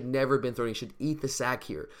ball should never have been thrown. He should eat the sack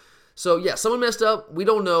here. So yeah, someone messed up. We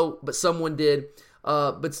don't know, but someone did.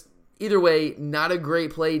 But either way, not a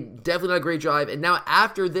great play, definitely not a great drive. And now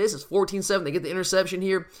after this, it's 14-7. They get the interception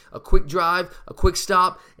here, a quick drive, a quick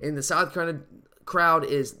stop, and the South Carolina crowd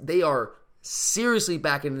they are seriously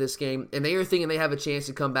back into this game, and they are thinking they have a chance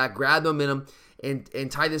to come back, grab momentum, and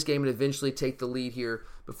tie this game and eventually take the lead here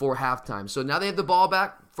before halftime. So now they have the ball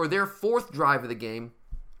back for their fourth drive of the game.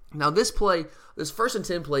 Now this play, this 1st and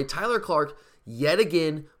 10 play, Tyler Clark yet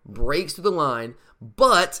again breaks through the line,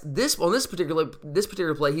 but on this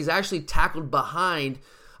particular play, he's actually tackled behind,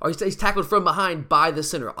 or he's tackled from behind by the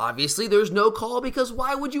center. Obviously, there's no call, because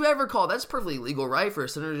why would you ever call? That's perfectly legal, right, for a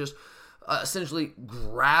center to just essentially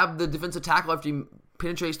grab the defensive tackle after he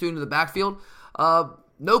penetrates through into the backfield.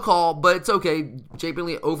 No call, but it's okay. Jake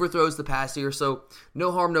Bentley overthrows the pass here, so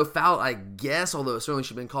no harm, no foul, I guess, although it certainly should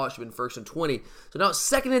have been called. It should have been 1st and 20. So now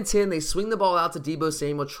it's 2nd and 10. They swing the ball out to Deebo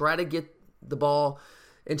Samuel, try to get the ball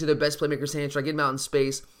into their best playmaker's hands, try to get him out in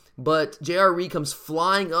space. But J.R. Reed comes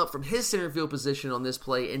flying up from his center field position on this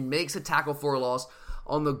play and makes a tackle for a loss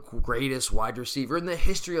on the greatest wide receiver in the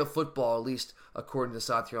history of football, at least according to the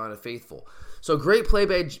South Carolina faithful. So great play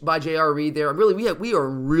by J.R. Reed there. Really, we are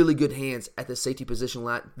in really good hands at the safety position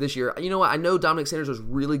this year. You know what? I know Dominic Sanders was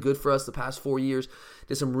really good for us the past 4 years,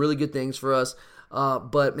 did some really good things for us.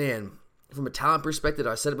 But man, from a talent perspective,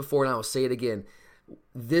 I said it before and I will say it again,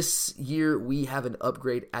 this year we have an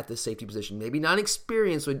upgrade at the safety position. Maybe not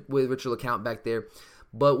experience with Richard LeCounte back there,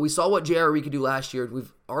 but we saw what J.R. Reed could do last year.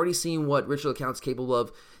 We've already seen what Richard LeCounte's capable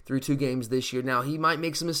of through 2 games this year. Now, he might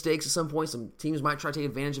make some mistakes at some point. Some teams might try to take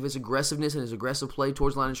advantage of his aggressiveness and his aggressive play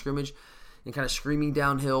towards the line of scrimmage and kind of screaming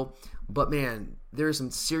downhill. But man, there is some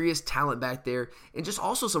serious talent back there, and just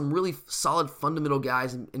also some really solid fundamental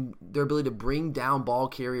guys and their ability to bring down ball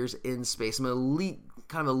carriers in space. Some elite,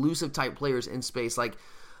 kind of elusive type players in space like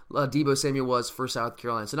Deebo Samuel was for South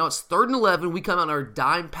Carolina. So now it's 3rd and 11. We come out in our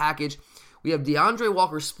dime package. We have DeAndre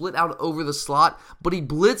Walker split out over the slot, but he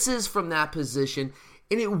blitzes from that position,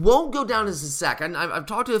 and it won't go down as a sack. I've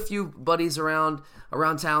talked to a few buddies around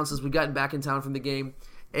town since we've gotten back in town from the game,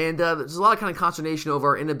 and there's a lot of kind of consternation over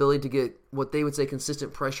our inability to get what they would say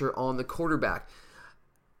consistent pressure on the quarterback.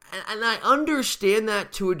 And I understand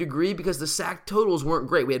that to a degree because the sack totals weren't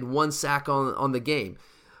great. We had 1 sack on the game.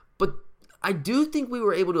 But I do think we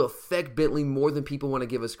were able to affect Bentley more than people want to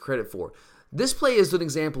give us credit for. This play is an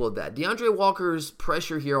example of that. DeAndre Walker's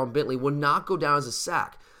pressure here on Bentley will not go down as a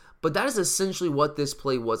sack. But that is essentially what this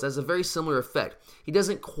play was. That has a very similar effect. He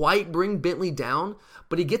doesn't quite bring Bentley down,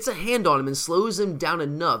 but he gets a hand on him and slows him down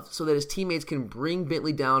enough so that his teammates can bring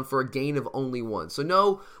Bentley down for a gain of only 1. So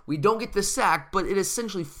no, we don't get the sack, but it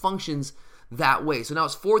essentially functions that way. So now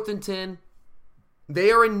it's 4th and 10.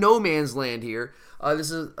 They are in no man's land here.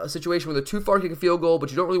 This is a situation where they're too far to kick a field goal,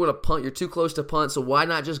 but you don't really want to punt. You're too close to punt, so why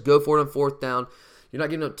not just go for it on 4th down? You're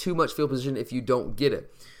not giving up too much field position if you don't get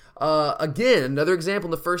it. Again, another example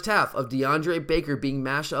in the first half of DeAndre Baker being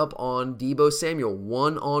mashed up on Deebo Samuel,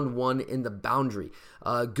 1-on-1 in the boundary.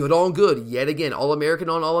 Good on good, yet again, All-American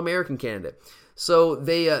on All-American candidate. So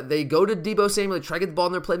they go to Deebo Samuel, they try to get the ball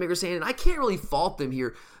in their playmaker's hand, and I can't really fault them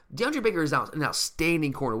here. DeAndre Baker is an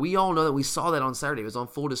outstanding corner. We all know that. We saw that on Saturday. It was on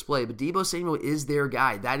full display. But Deebo Samuel is their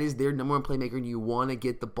guy. That is their number 1 playmaker, and you want to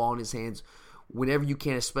get the ball in his hands whenever you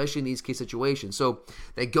can, especially in these key situations. So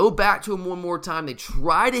they go back to him one more time. They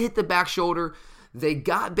try to hit the back shoulder. They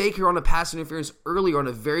got Baker on a pass interference earlier on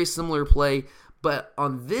a very similar play. But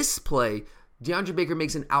on this play, DeAndre Baker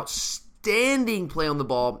makes an outstanding play on the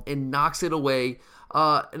ball and knocks it away.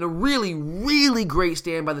 And a really, really great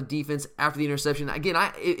stand by the defense after the interception. Again,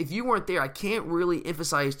 if you weren't there, I can't really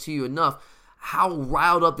emphasize to you enough how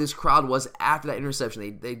riled up this crowd was after that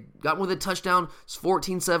interception. They got one with a touchdown. It's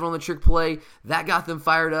 14-7 on the trick play. That got them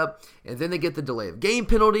fired up. And then they get the delay of game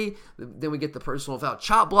penalty. Then we get the personal foul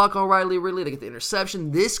chop block on Riley Ridley. They get the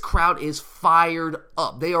interception. This crowd is fired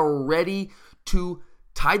up. They are ready to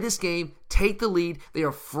tie this game, take the lead. They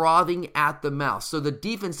are frothing at the mouth. So the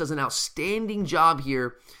defense does an outstanding job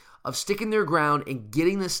here of sticking their ground and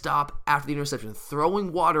getting the stop after the interception,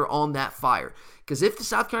 throwing water on that fire. Because if the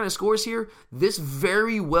South Carolina scores here, this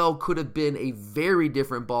very well could have been a very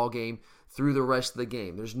different ball game through the rest of the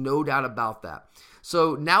game. There's no doubt about that.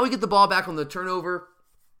 So now we get the ball back on the turnover.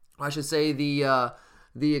 I should say the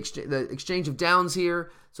exchange of downs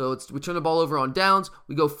here. So we turn the ball over on downs.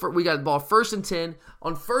 We got the ball 1st and 10.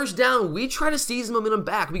 On first down, we try to seize momentum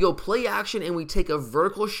back. We go play action and we take a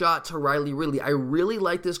vertical shot to Riley Ridley. I really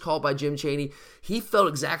like this call by Jim Chaney. He felt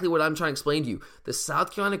exactly what I'm trying to explain to you. The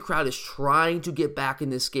South Carolina crowd is trying to get back in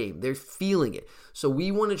this game. They're feeling it. So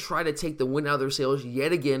we want to try to take the wind out of their sails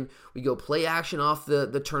yet again. We go play action off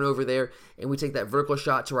the turnover there, and we take that vertical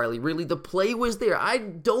shot to Riley Ridley. The play was there. I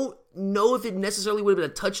don't know if it necessarily would have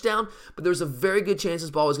been a touchdown, but there's a very good chance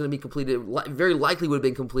this ball was going to be completed. Very likely would have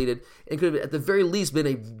been completed. It could have, at the very least, been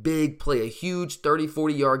a big play, a huge 30,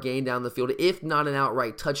 40-yard gain down the field, if not an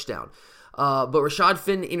outright touchdown. But Rashad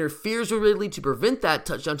Fenton interferes with Ridley to prevent that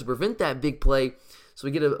touchdown, to prevent that big play. So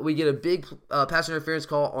we get a big pass interference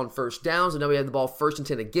call on first down. So now we have the ball 1st and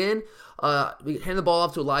 10 again. We hand the ball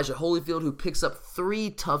off to Elijah Holyfield, who picks up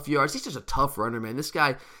 3 tough yards. He's just a tough runner, man. This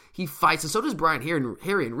guy, he fights, and so does Brian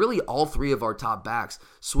Harry, and really all 3 of our top backs,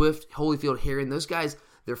 Swift, Holyfield, Harry, and those guys,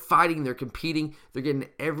 they're fighting, they're competing, they're getting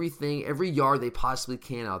everything, every yard they possibly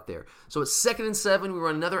can out there. So it's 2nd and 7. We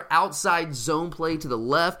run another outside zone play to the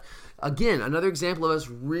left. Again, another example of us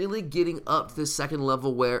really getting up to the second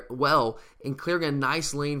level and clearing a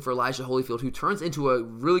nice lane for Elijah Holyfield, who turns into a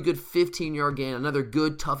really good 15-yard gain. Another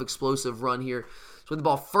good, tough, explosive run here. So with the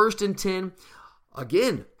ball 1st and 10,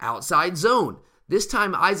 again, outside zone. This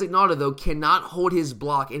time, Isaac Nauta, though, cannot hold his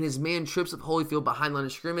block, and his man trips up Holyfield behind line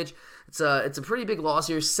of scrimmage. It's a pretty big loss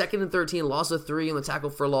here. 2nd and 13, loss of 3 on the tackle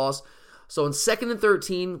for loss. So in 2nd and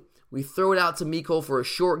 13, we throw it out to Mecole for a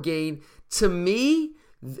short gain. To me,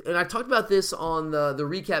 and I talked about this on the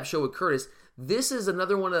recap show with Curtis, this is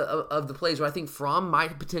another one of the plays where I think Fromm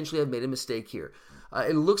might potentially have made a mistake here.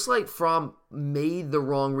 It looks like Fromm made the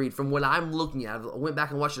wrong read from what I'm looking at. I went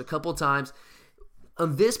back and watched it a couple of times.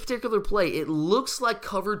 On this particular play, it looks like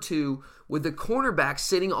cover 2 with the cornerback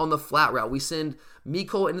sitting on the flat route. We send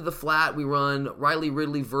Mecole into the flat. We run Riley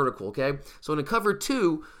Ridley vertical, okay? So in a cover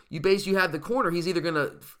 2, you have the corner. He's either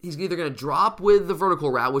gonna drop with the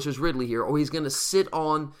vertical route, which is Ridley here, or he's gonna sit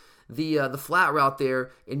on the flat route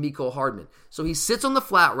there in Mecole Hardman. So he sits on the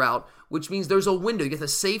flat route, which means there's a window. You get the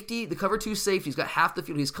safety, the cover 2 safety. He's got half the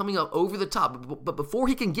field. He's coming up over the top. But before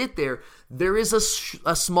he can get there, there is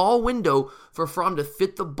a small window for Fromm to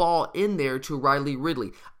fit the ball in there to Riley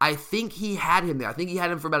Ridley. I think he had him there. I think he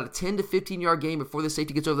had him for about a 10 to 15-yard gain before the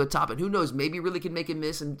safety gets over the top. And who knows, maybe Ridley can make a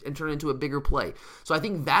miss and turn it into a bigger play. So I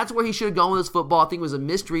think that's where he should have gone with his football. I think it was a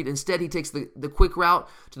missed read. Instead, he takes the quick route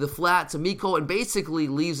to the flat to Mecole and basically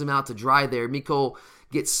leaves him out to dry there. Mecole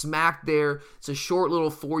gets smacked there. It's a short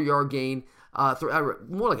little 4-yard gain.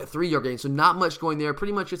 More like a 3-yard gain, so not much going there.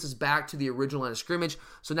 Pretty much gets us back to the original line of scrimmage.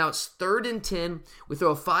 So now it's 3rd and 10. We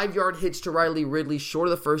throw a 5-yard hitch to Riley Ridley, short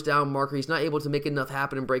of the first down marker. He's not able to make enough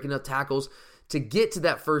happen and break enough tackles to get to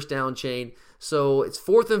that first down chain. So it's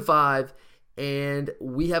 4th and 5, and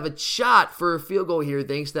we have a shot for a field goal here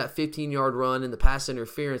thanks to that 15-yard run and the pass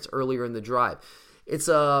interference earlier in the drive. It's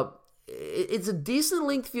a decent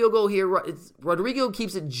length field goal here. Rodrigo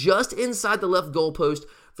keeps it just inside the left goalpost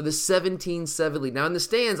for the 17-7 lead. Now in the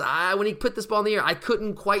stands, when he put this ball in the air, I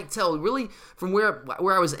couldn't quite tell. Really, from where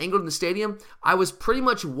I was angled in the stadium, I was pretty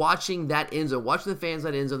much watching that end zone, watching the fans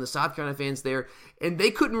that end zone, the South Carolina fans there, and I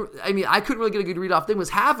couldn't really get a good read off them. Was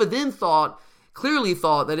half of them clearly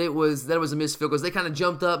thought that it was a missed field goal. They kind of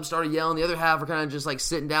jumped up and started yelling. The other half were kind of just like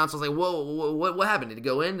sitting down. So I was like, whoa, what happened? Did it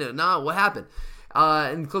go in? No, what happened?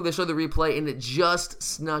 And clearly they showed the replay, and it just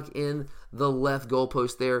snuck in the left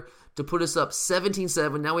goalpost there to put us up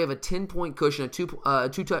 17-7. Now we have a 10-point cushion, a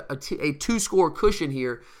two-score cushion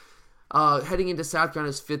here heading into South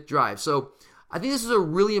Carolina's 5th drive. So I think this is a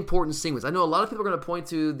really important sequence. I know a lot of people are going to point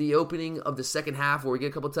to the opening of the second half where we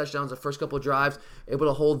get a couple touchdowns the first couple of drives, able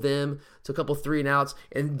to hold them to a couple 3-and-outs.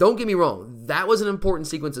 And don't get me wrong, that was an important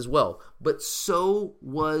sequence as well. But so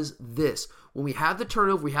was this. When we have the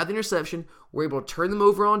turnover, we have the interception, we're able to turn them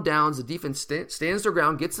over on downs, the defense stands their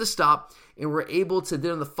ground, gets the stop, and we're able to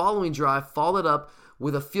then on the following drive follow it up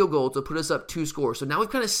with a field goal to put us up 2 scores. So now we've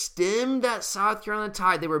kind of stemmed that South Carolina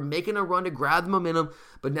tide. They were making a run to grab the momentum,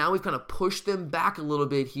 but now we've kind of pushed them back a little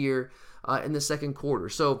bit here in the second quarter.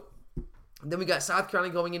 So then we got South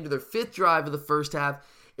Carolina going into their 5th drive of the first half.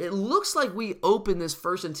 It looks like we open this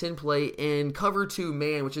 1st and 10 play in cover 2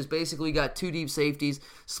 man, which is basically got 2 deep safeties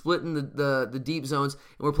splitting the deep zones, and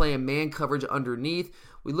we're playing man coverage underneath.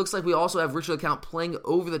 It looks like we also have Richard LeCounte playing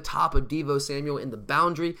over the top of Devo Samuel in the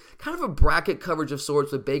boundary. Kind of a bracket coverage of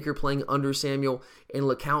sorts with Baker playing under Samuel and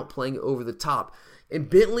LeCounte playing over the top.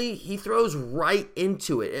 And Bentley, he throws right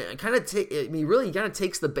into it. And he really kind of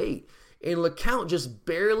takes the bait. And LeCounte just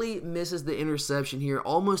barely misses the interception here.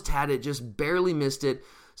 Almost had it, just barely missed it.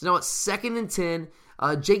 So now it's 2nd and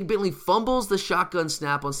 10. Jake Bentley fumbles the shotgun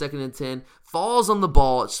snap on 2nd and 10. Falls on the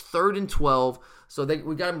ball. It's 3rd and 12. So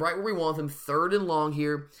we got him right where we want him. 3rd and long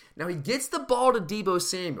here. Now he gets the ball to Devo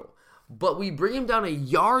Samuel. But we bring him down a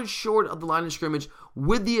yard short of the line of scrimmage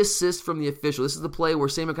with the assist from the official. This is the play where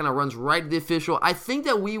Samuel kind of runs right to the official. I think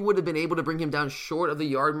that we would have been able to bring him down short of the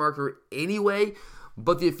yard marker anyway.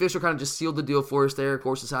 But the official kind of just sealed the deal for us there. Of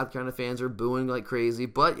course, the South Carolina fans are booing like crazy.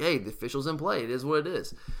 But, hey, the official's in play. It is what it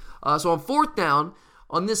is. So on 4th down,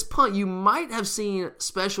 on this punt, you might have seen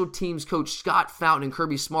special teams coach Scott Fountain and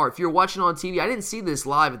Kirby Smart. If you're watching on TV, I didn't see this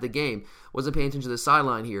live at the game. Wasn't paying attention to the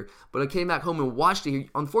sideline here. But I came back home and watched it.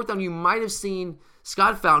 On 4th down, you might have seen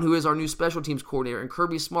Scott Fountain, who is our new special teams coordinator, and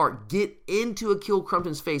Kirby Smart get into Akil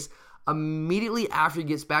Crumpton's face immediately after he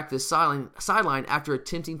gets back to the sideline after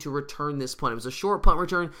attempting to return this punt. It was a short punt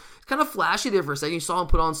return. Kind of flashy there for a second. You saw him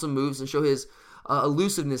put on some moves and show his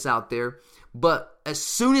elusiveness out there. But as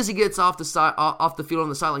soon as he gets off the field on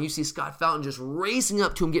the sideline, you see Scott Fountain just racing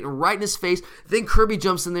up to him, getting right in his face. Then Kirby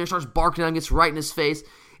jumps in there, starts barking at him, gets right in his face.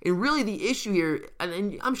 And really the issue here,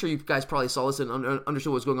 and I'm sure you guys probably saw this and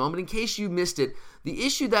understood what's going on, but in case you missed it, the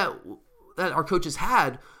issue that our coaches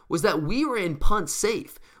had was that we were in punt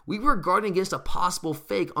safe. We were guarding against a possible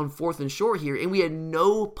fake on 4th and short here, and we had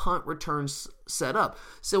no punt returns set up.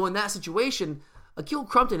 So in that situation, Akil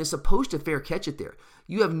Crumpton is supposed to fair catch it there.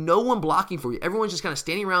 You have no one blocking for you. Everyone's just kind of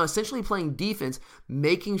standing around, essentially playing defense,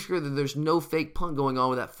 making sure that there's no fake punt going on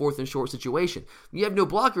with that 4th and short situation. When you have no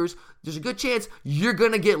blockers, there's a good chance you're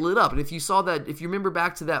going to get lit up. And if you remember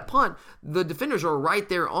back to that punt, the defenders are right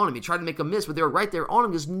there on him. He tried to make a miss, but they were right there on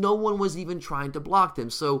him because no one was even trying to block them.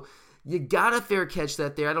 So you got to fair catch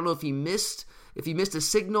that there. I don't know if he missed a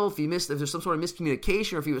signal, if there's some sort of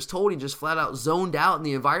miscommunication, or if he was told he just flat out zoned out in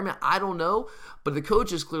the environment. I don't know. But the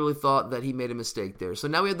coaches clearly thought that he made a mistake there. So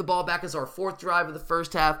now we have the ball back as our 4th drive of the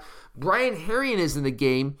first half. Brian Herrien is in the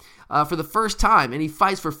game for the first time, and he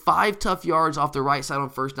fights for 5 tough yards off the right side on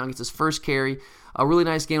 1st down, gets his first carry. A really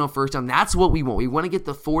nice gain on 1st down. That's what we want. We want to get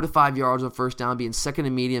the 4 to 5 yards on 1st down, being 2nd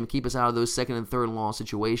and medium, keep us out of those 2nd and 3rd and long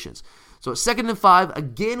situations. So at 2nd and 5,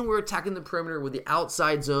 again, we're attacking the perimeter with the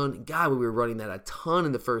outside zone. God, we were running that a ton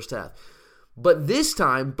in the first half. But this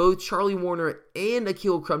time, both Charlie Warner and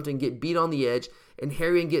Akil Crumpton get beat on the edge, and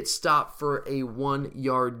Herrien gets stopped for a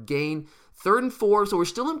 1-yard gain. 3rd and 4, so we're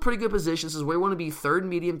still in pretty good position. This is where we want to be, 3rd and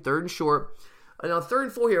medium, 3rd and short. And on 3rd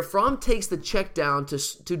and 4 here, Fromm takes the check down to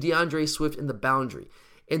DeAndre Swift in the boundary.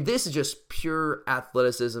 And this is just pure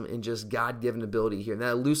athleticism and just God-given ability here, and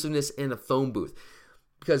that elusiveness in a phone booth.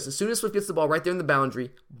 Because as soon as Swift gets the ball right there in the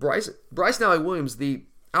boundary, Bryson Allen Williams, the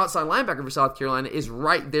outside linebacker for South Carolina, is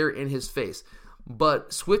right there in his face.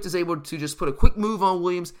 But Swift is able to just put a quick move on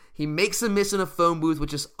Williams. He makes a miss in a phone booth,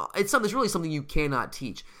 which is it's really something you cannot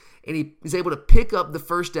teach. And he is able to pick up the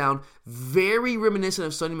 1st down, very reminiscent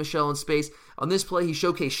of Sonny Michel in space. On this play, he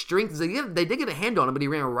showcased strength. They did get a hand on him, but he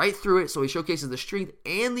ran right through it, so he showcases the strength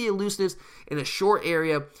and the elusiveness in a short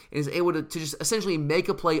area and is able to just essentially make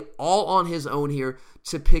a play all on his own here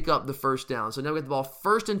to pick up the 1st down. So now we get the ball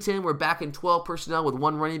 1st and 10. We're back in 12 personnel with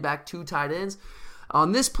 1 running back, 2 tight ends.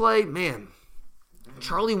 On this play, man,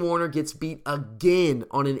 Charlie Warner gets beat again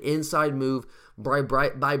on an inside move by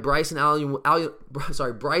Bryson Allen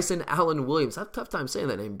Williams. I have a tough time saying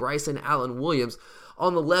that name. Bryson Allen Williams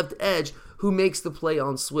on the left edge, who makes the play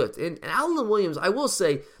on Swift. And Allen Williams, I will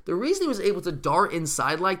say, the reason he was able to dart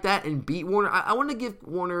inside like that and beat Warner, I want to give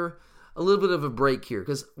Warner a little bit of a break here,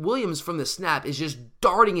 because Williams from the snap is just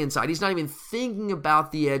darting inside. He's not even thinking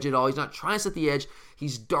about the edge at all. He's not trying to set the edge.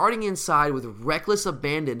 He's darting inside with reckless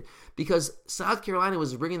abandon, because South Carolina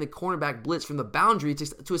was bringing the cornerback blitz from the boundary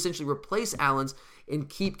to essentially replace Allen's and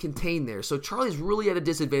keep contained there. So Charlie's really at a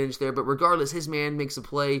disadvantage there, but regardless, his man makes a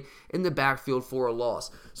play in the backfield for a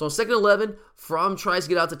loss. So on 2nd and 11, Fromm tries to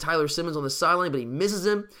get out to Tyler Simmons on the sideline, but he misses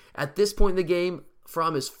him. At this point in the game,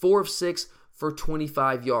 Fromm is 4 of 6 for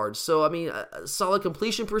 25 yards. So, I mean, a solid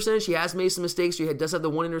completion percentage. He has made some mistakes. He does have the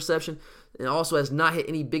one interception and also has not hit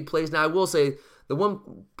any big plays. Now, I will say the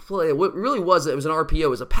one play, what really was, it was an RPO. It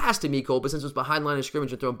was a pass to Mecole, but since it was behind line of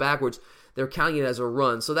scrimmage and thrown backwards, they're counting it as a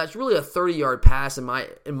run. So that's really a 30-yard pass in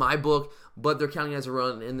my book, but they're counting it as a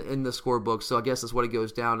run in the scorebook. So I guess that's what it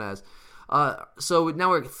goes down as. So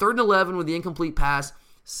now we're at 3rd and 11 with the incomplete pass.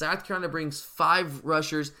 South Carolina brings 5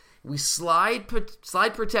 rushers. We slide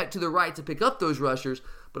protect to the right to pick up those rushers,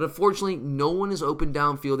 but unfortunately, no one is open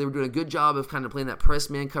downfield. They were doing a good job of kind of playing that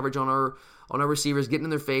press man coverage on our receivers, getting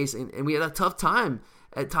in their face, and we had a tough time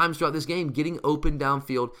at times throughout this game getting open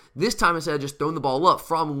downfield. This time, instead of just throwing the ball up,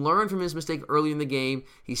 Fromm learned from his mistake early in the game.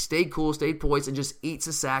 He stayed cool, stayed poised, and just eats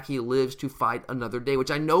a sack. He lives to fight another day,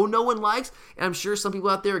 which I know no one likes, and I'm sure some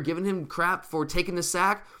people out there are giving him crap for taking the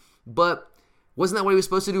sack, but wasn't that what he was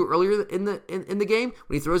supposed to do earlier in the game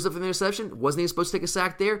when he throws up an interception? Wasn't he supposed to take a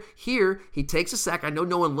sack there? Here, he takes a sack. I know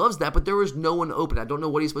no one loves that, but there was no one open. I don't know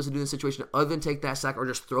what he's supposed to do in this situation other than take that sack or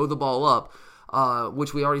just throw the ball up,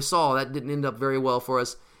 which we already saw. That didn't end up very well for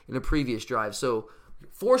us in a previous drive. So,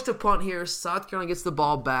 forced to punt here. South Carolina gets the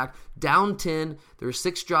ball back. Down 10. Their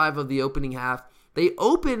 6th drive of the opening half. They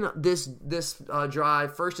open this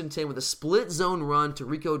drive, 1st and 10, with a split zone run to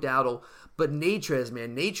Rico Dowdle. But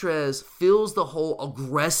Natrez fills the hole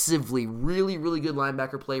aggressively. Really, really good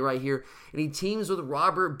linebacker play right here. And he teams with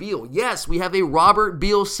Robert Beal. Yes, we have a Robert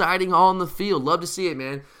Beal sighting on the field. Love to see it,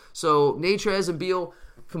 man. So Natrez and Beal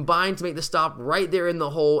combined to make the stop right there in the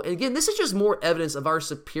hole. And again, this is just more evidence of our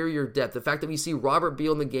superior depth. The fact that we see Robert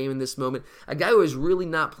Beal in the game in this moment, a guy who has really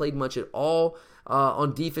not played much at all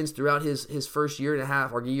on defense throughout his first year and a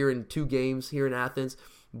half, or year and 2 games here in Athens.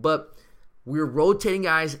 But we're rotating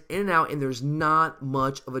guys in and out, and there's not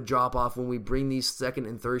much of a drop-off when we bring these 2nd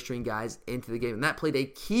and 3rd string guys into the game. And that played a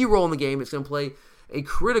key role in the game. It's going to play a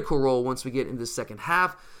critical role once we get into the second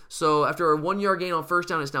half. So after a 1-yard gain on 1st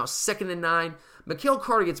down, it's now 2nd and 9. Mikael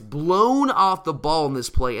Carter gets blown off the ball in this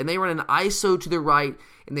play, and they run an ISO to the right,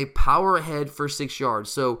 and they power ahead for 6 yards.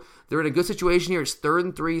 So they're in a good situation here. It's 3rd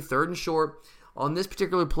and 3, 3rd and short. On this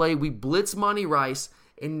particular play, we blitz Monty Rice,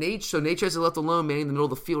 and Natrez is left alone manning the middle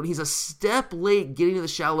of the field. He's a step late getting to the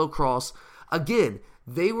shallow cross. Again,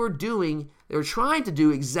 they were trying to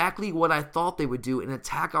do exactly what I thought they would do and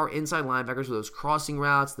attack our inside linebackers with those crossing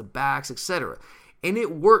routes, the backs, etc. And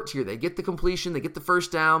it worked here. They get the completion. They get the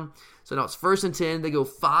 1st down. So now it's 1st and 10. They go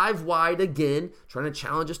 5 wide again, trying to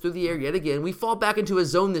challenge us through the air yet again. We fall back into a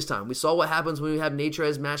zone this time. We saw what happens when we have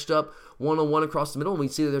Natrez matched up one-on-one across the middle, and we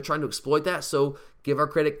see that they're trying to exploit that. So give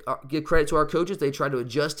credit to our coaches. They try to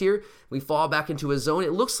adjust here. We fall back into a zone.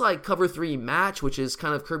 It looks like cover 3 match, which is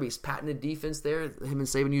kind of Kirby's patented defense there. Him and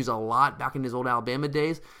Saban used a lot back in his old Alabama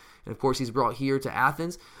days. And, of course, he's brought here to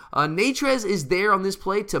Athens. Natrez is there on this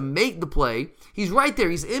play to make the play. He's right there.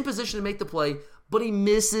 He's in position to make the play, but he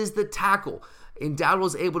misses the tackle. And Dowdle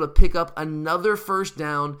is able to pick up another 1st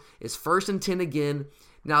down. It's 1st and 10 again.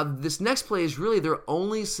 Now, this next play is really their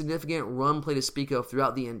only significant run play to speak of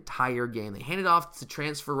throughout the entire game. They hand it off to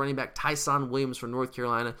transfer running back Tyson Williams from North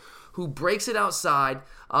Carolina, who breaks it outside.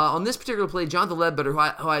 On this particular play, Jonathan Ledbetter, who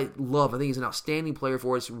I love, I think he's an outstanding player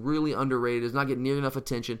for us, really underrated, does not get near enough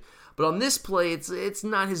attention. But on this play, it's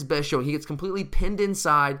not his best showing. He gets completely pinned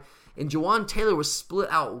inside, and Jawan Taylor was split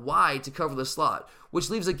out wide to cover the slot, which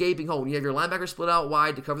leaves a gaping hole. When you have your linebacker split out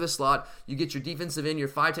wide to cover the slot, you get your defensive end, your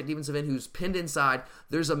 5-tech defensive end who's pinned inside.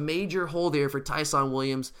 There's a major hole there for Tyson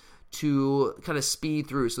Williams to kind of speed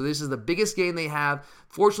through. So this is the biggest game they have.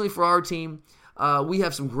 Fortunately for our team, we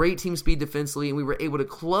have some great team speed defensively, and we were able to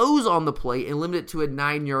close on the play and limit it to a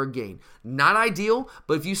 9-yard gain. Not ideal,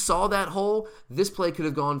 but if you saw that hole, this play could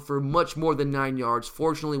have gone for much more than 9 yards.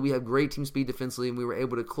 Fortunately, we have great team speed defensively, and we were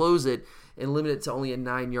able to close it and limit it to only a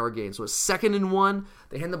 9-yard gain. So it's 2nd and 1.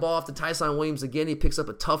 They hand the ball off to Tyson Williams again. He picks up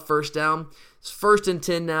a tough 1st down. It's 1st and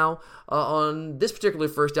 10 now. On this particular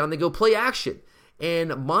 1st down, they go play action.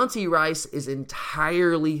 And Monty Rice is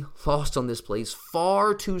entirely lost on this play. He's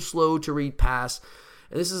far too slow to read pass.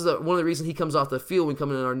 And this is one of the reasons he comes off the field when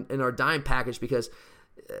coming in our dime package, because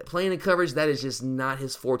playing in coverage, that is just not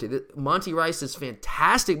his forte. Monty Rice is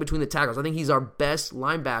fantastic between the tackles. I think he's our best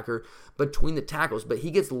linebacker between the tackles, but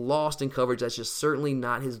he gets lost in coverage. That's just certainly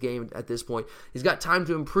not his game at this point. He's got time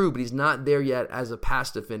to improve, but he's not there yet as a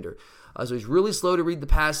pass defender. So he's really slow to read the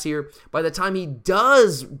pass here. By the time he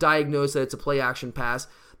does diagnose that it's a play-action pass,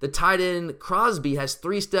 the tight end Crosby has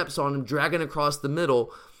 3 steps on him, dragging across the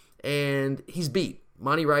middle, and he's beat.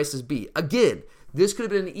 Monty Rice is beat. Again, this could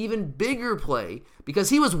have been an even bigger play because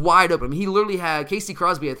he was wide open. I mean, he literally had, Casey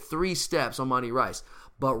Crosby had 3 steps on Monty Rice.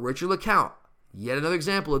 But Richard LeCounte, yet another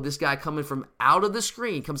example of this guy coming from out of the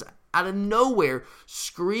screen, comes out of nowhere,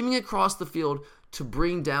 screaming across the field to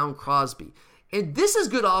bring down Crosby. And this is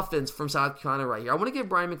good offense from South Carolina right here. I want to give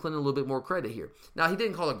Brian McClendon a little bit more credit here. Now, he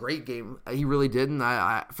didn't call a great game. He really didn't.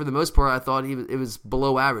 For the most part, I thought it was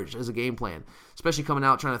below average as a game plan, especially coming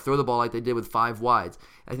out trying to throw the ball like they did with 5 wides.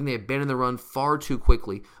 I think they abandoned the run far too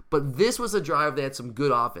quickly. But this was a drive they had some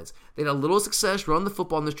good offense. They had a little success running the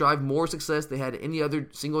football on this drive, more success they had any other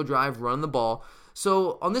single drive running the ball.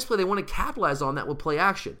 So on this play, they want to capitalize on that with play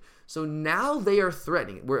action. So now they are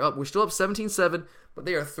threatening. We're still up 17-7, but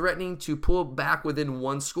they are threatening to pull back within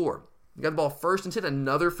 1 score. They got the ball 1st and 10,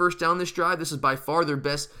 another first down this drive. This is by far their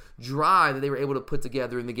best drive that they were able to put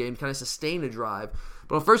together in the game, kind of sustain a drive.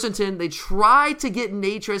 But on 1st and 10, they tried to get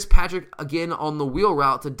Natrez Patrick again on the wheel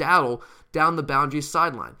route to Dowdle down the boundary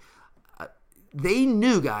sideline. They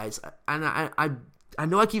knew, guys, and I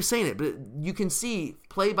know I keep saying it, but you can see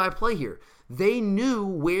play by play here. They knew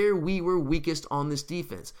where we were weakest on this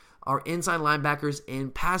defense, our inside linebackers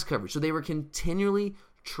and pass coverage. So they were continually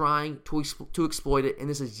trying to exploit it, and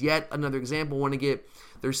this is yet another example. Want to get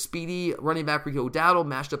their speedy running back Rico Dowdle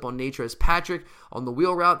matched up on Natrez Patrick on the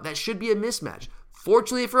wheel route. That should be a mismatch.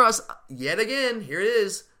 Fortunately for us, yet again, here it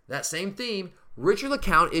is, that same theme. Richard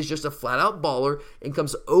LeCounte is just a flat-out baller and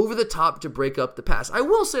comes over the top to break up the pass. I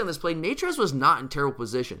will say on this play, Natrez was not in terrible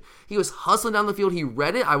position. He was hustling down the field. He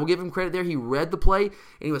read it. I will give him credit there. He read the play, and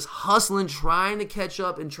he was hustling, trying to catch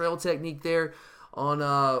up in trail technique there on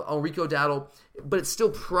Rico Dowdle. But it still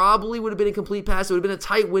probably would have been a complete pass. It would have been a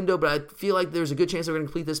tight window, but I feel like there's a good chance they were going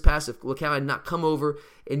to complete this pass if LeCounte had not come over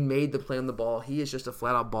and made the play on the ball. He is just a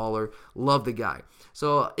flat-out baller. Love the guy.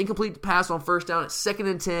 So, incomplete pass on 1st down at 2nd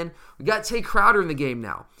and 10. We got Tay Crowder in the game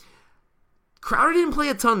now. Crowder didn't play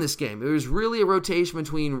a ton this game. It was really a rotation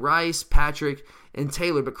between Rice, Patrick, and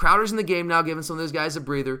Taylor. But Crowder's in the game now, giving some of those guys a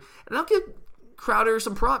breather. And I'll give Crowder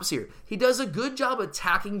some props here. He does a good job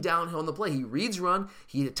attacking downhill on the play. He reads run,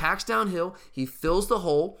 he attacks downhill, he fills the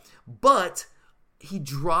hole, but he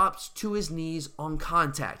drops to his knees on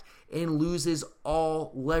contact and loses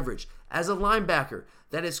all leverage. As a linebacker,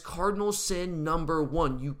 that is cardinal sin number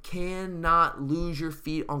 1. You cannot lose your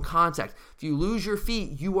feet on contact. If you lose your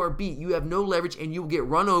feet, you are beat. You have no leverage, and you will get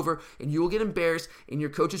run over, and you will get embarrassed, and your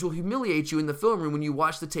coaches will humiliate you in the film room when you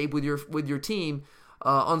watch the tape with your team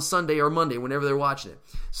on Sunday or Monday, whenever they're watching it.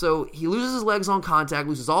 So he loses his legs on contact,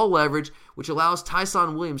 loses all leverage, which allows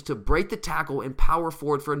Tyson Williams to break the tackle and power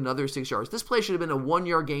forward for another 6 yards. This play should have been a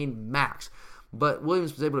 1-yard gain max, but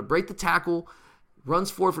Williams was able to break the tackle, runs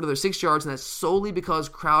forward for another 6 yards, and that's solely because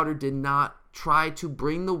Crowder did not try to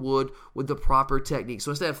bring the wood with the proper technique. So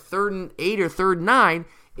instead of 3rd and 8 or 3rd and 9,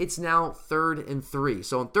 it's now 3rd and 3.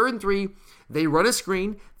 So on 3rd and 3, they run a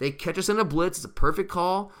screen. They catch us in a blitz. It's a perfect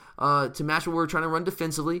call to match what we're trying to run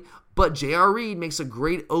defensively. But J.R. Reed makes a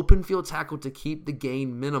great open field tackle to keep the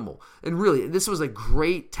gain minimal. And really, this was a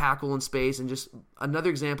great tackle in space and just another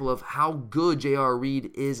example of how good J.R.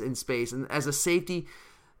 Reed is in space. And as a safety,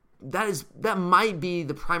 that might be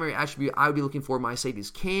the primary attribute I would be looking for in my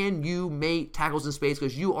safeties. Can you make tackles in space?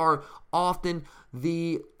 Because you are often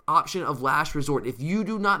the option of last resort. If you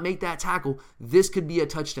do not make that tackle, this could be a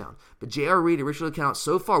touchdown. But J.R. Reed and Richard LeCounte,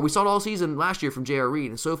 so far, we saw it all season last year from J.R. Reed,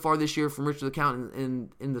 and so far this year from Richard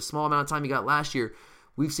LeCounte, in the small amount of time he got last year,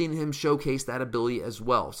 we've seen him showcase that ability as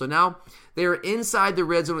well. So now they are inside the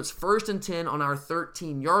red zone. It's 1st and 10 on our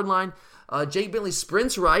 13-yard line. Jake Bentley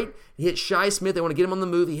sprints right. He hits Shi Smith. They want to get him on the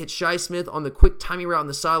move. He hits Shi Smith on the quick timing route on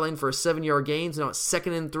the sideline for a 7-yard gain. So now it's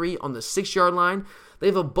 2nd and 3 on the 6-yard line. They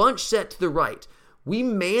have a bunch set to the right. We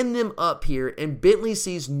man them up here, and Bentley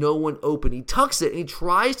sees no one open. He tucks it, and he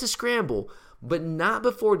tries to scramble, but not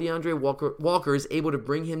before DeAndre Walker is able to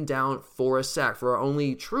bring him down for a sack, for our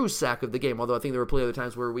only true sack of the game. Although I think there were plenty of other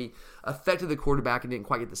times where we affected the quarterback and didn't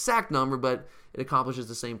quite get the sack number, but it accomplishes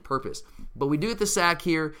the same purpose. But we do get the sack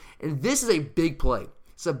here, and this is a big play.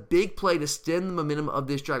 It's a big play to stem the momentum of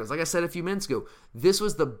this drive. Like I said a few minutes ago, this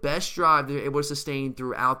was the best drive they were able to sustain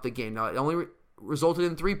throughout the game. Now, it only resulted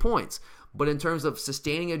in 3 points, but in terms of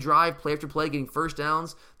sustaining a drive, play after play, getting first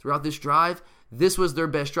downs throughout this drive, this was their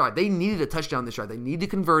best drive. They needed a touchdown this drive. They needed to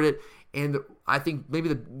convert it, and I think maybe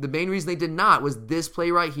the main reason they did not was this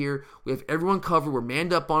play right here. We have everyone covered. We're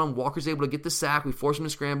manned up on him. Walker's able to get the sack. We force him to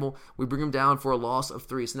scramble. We bring him down for a loss of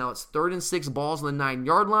 3. So now it's 3rd and 6, balls on the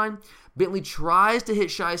 9-yard line. Bentley tries to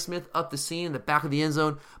hit Shi Smith up the seam in the back of the end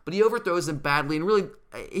zone, but he overthrows him badly, and really,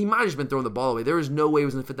 he might have just been throwing the ball away. There was no way he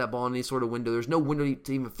was going to fit that ball in any sort of window. There's no window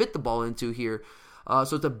to even fit the ball into here.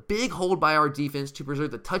 So it's a big hold by our defense to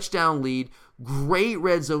preserve the touchdown lead. Great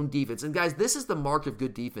red zone defense. And guys, this is the mark of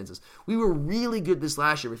good defenses. We were really good this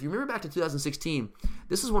last year. If you remember back to 2016,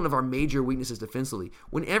 this is one of our major weaknesses defensively.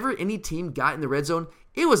 Whenever any team got in the red zone,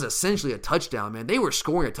 it was essentially a touchdown, man. They were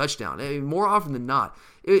scoring a touchdown. I mean, more often than not.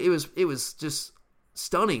 It was just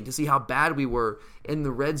stunning to see how bad we were in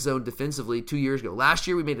the red zone defensively 2 years ago. Last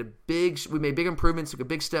year, we made big improvements, took a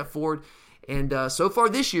big step forward. And so far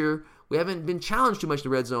this year, we haven't been challenged too much in the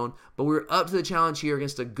red zone, but we're up to the challenge here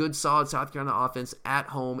against a good, solid South Carolina offense at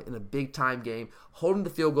home in a big-time game, holding the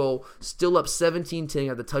field goal, still up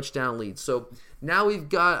 17-10 at the touchdown lead. So now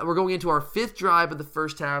we're going into our fifth drive of the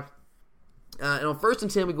first half. And on 1st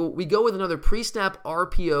and 10, we go with another pre-snap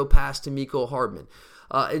RPO pass to Mecole Hardman.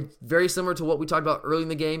 It's very similar to what we talked about early in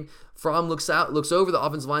the game. Fromm looks over, the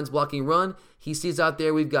offensive line's blocking run. He sees out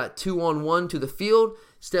there we've got 2-on-1 to the field,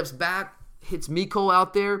 steps back, hits Mecole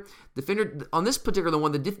out there. Defender on this particular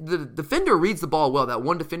one, the defender reads the ball well. That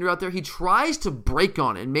one defender out there, he tries to break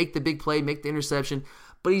on it and make the big play, make the interception,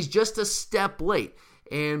 but he's just a step late.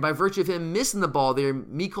 And by virtue of him missing the ball there,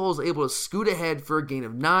 Mecole's able to scoot ahead for a gain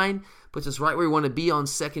of 9, puts us right where we want to be on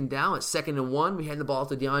 2nd down. At 2nd and 1, we hand the ball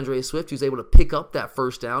to DeAndre Swift, who's able to pick up that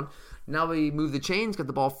 1st down. Now we move the chains, got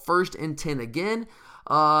the ball 1st and 10 again.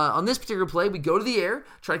 On this particular play, we go to the air,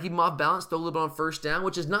 try to keep him off balance, throw a little bit on 1st down,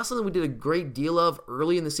 which is not something we did a great deal of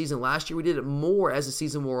early in the season last year. We did it more as the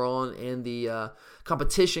season wore on, and the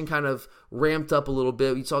competition kind of ramped up a little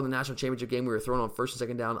bit. We saw in the national championship game, we were throwing on 1st and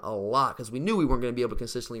 2nd down a lot because we knew we weren't going to be able to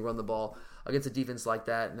consistently run the ball against a defense like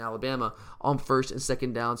that in Alabama on 1st and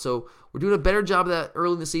 2nd down. So we're doing a better job of that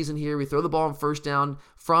early in the season here. We throw the ball on 1st down.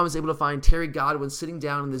 Fromm is able to find Terry Godwin sitting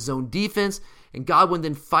down in the zone defense, and Godwin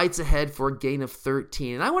then fights ahead for a gain of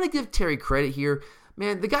 13. And I want to give Terry credit here.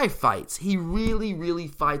 Man, the guy fights. He really, really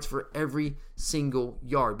fights for every single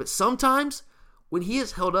yard. But sometimes when he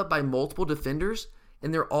is held up by multiple defenders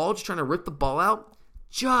and they're all just trying to rip the ball out,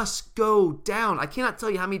 just go down. I cannot tell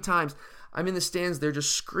you how many times I'm in the stands there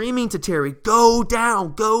just screaming to Terry, go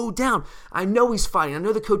down, go down. I know he's fighting. I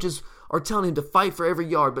know the coaches are telling him to fight for every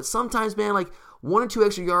yard. But sometimes, man, like 1 or 2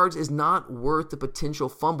 extra yards is not worth the potential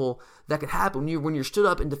fumble that could happen when you're stood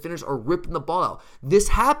up and defenders are ripping the ball out. This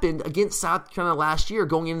happened against South Carolina last year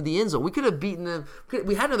going into the end zone. We could have beaten them.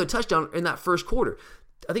 We had another touchdown in that first quarter.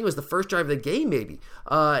 I think it was the first drive of the game maybe.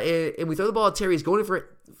 And we throw the ball at Terry. He's trying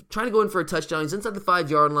to go in for a touchdown. He's inside the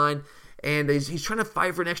 5-yard line. And he's trying to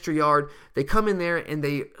fight for an extra yard. They come in there, and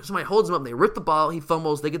somebody holds him up, and they rip the ball. He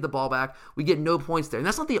fumbles. They get the ball back. We get no points there. And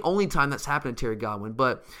that's not the only time that's happened to Terry Godwin.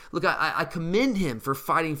 But, look, I commend him for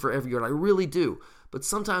fighting for every yard. I really do. But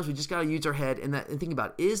sometimes we just got to use our head and think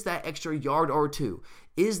about, is that extra yard or 2,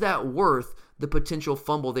 is that worth the potential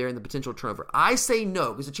fumble there and the potential turnover? I say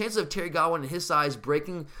no, because the chances of Terry Godwin and his size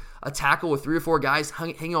breaking a tackle with 3 or 4 guys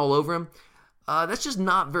hanging all over him, that's just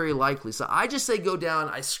not very likely. So I just say go down.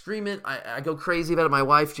 I scream it. I go crazy about it. My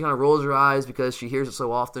wife, she kind of rolls her eyes because she hears it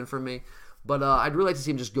so often from me. But I'd really like to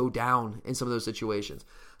see him just go down in some of those situations.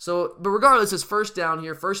 But regardless, it's 1st down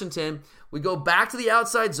here, 1st and 10. We go back to the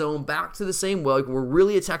outside zone, back to the same well. We're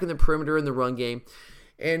really attacking the perimeter in the run game.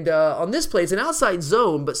 And on this play, it's an outside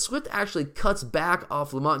zone, but Swift actually cuts back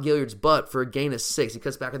off Lamont Gilliard's butt for a gain of 6. He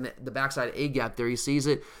cuts back in the backside A-gap there. He sees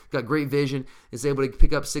it, got great vision, is able to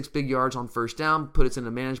pick up 6 big yards on 1st down, put it in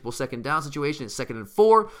a manageable 2nd down situation. It's 2nd and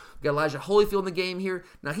 4. We've got Elijah Holyfield in the game here.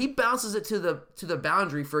 Now he bounces it to the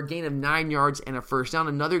boundary for a gain of 9 yards and a 1st down.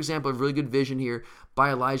 Another example of really good vision here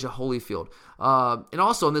by Elijah Holyfield. And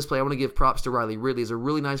also on this play, I want to give props to Riley Ridley. It's a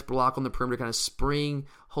really nice block on the perimeter, kind of spring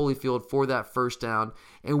Holyfield for that 1st down.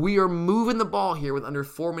 And we are moving the ball here with under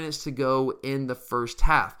 4 minutes to go in the first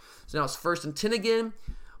half. So now it's 1st and 10 again.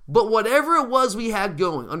 But whatever it was we had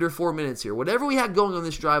going, under 4 minutes here, whatever we had going on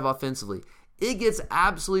this drive offensively, it gets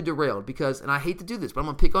absolutely derailed because, and I hate to do this, but I'm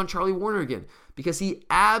going to pick on Charlie Warner again, because he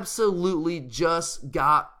absolutely just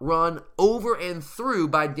got run over and through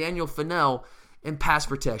by Daniel Fennell in pass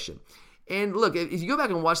protection. And look, if you go back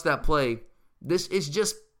and watch that play, this is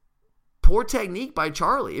just poor technique by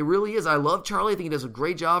Charlie. It really is. I love Charlie. I think he does a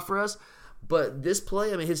great job for us. But this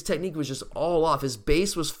play, I mean, his technique was just all off. His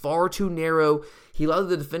base was far too narrow. He allowed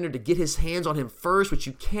the defender to get his hands on him first, which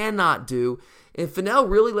you cannot do. And Fennell,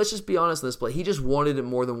 really, let's just be honest in this play, he just wanted it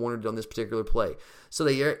more than wanted it on this particular play. So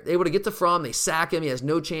they're able to get to Fromm. They sack him. He has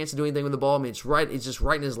no chance to do anything with the ball. I mean, it's just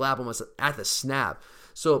right in his lap almost at the snap.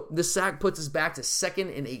 So this sack puts us back to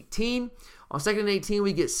 2nd and 18. On 2nd and 18,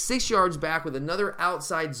 we get 6 yards back with another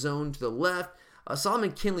outside zone to the left.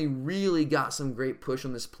 Solomon Kinley really got some great push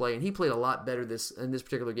on this play, and he played a lot better in this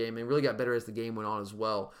particular game and really got better as the game went on as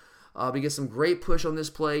well. But he gets some great push on this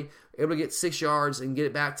play, able to get 6 yards and get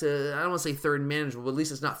it back to, I don't want to say third and manageable, but at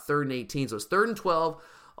least it's not 3rd and 18. So it's 3rd and 12.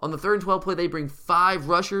 On the 3rd and 12 play, they bring 5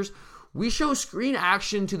 rushers. We show screen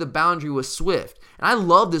action to the boundary with Swift. And I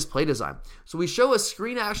love this play design. So we show a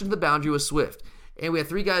screen action to the boundary with Swift. And we have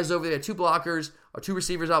 3 guys over there, 2 blockers, or 2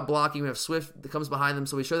 receivers out blocking. We have Swift that comes behind them.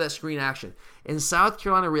 So we show that screen action. And South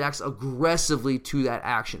Carolina reacts aggressively to that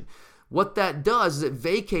action. What that does is it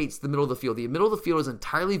vacates the middle of the field. The middle of the field is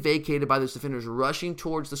entirely vacated by those defenders rushing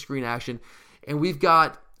towards the screen action. And we've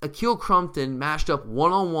got Akil Crumpton matched up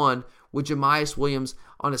one-on-one with Jamias Williams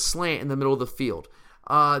on a slant in the middle of the field.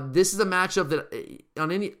 This is a matchup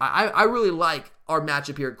that I really like our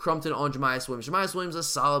matchup here. Crumpton on Jamias Williams. Jamias Williams is a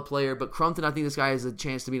solid player, but Crumpton, I think this guy has a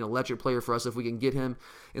chance to be an electric player for us if we can get him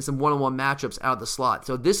in some one-on-one matchups out of the slot.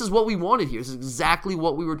 So this is what we wanted here. This is exactly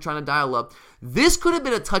what we were trying to dial up. This could have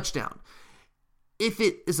been a touchdown if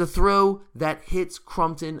it is a throw that hits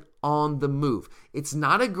Crumpton on the move. It's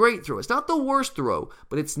not a great throw. It's not the worst throw,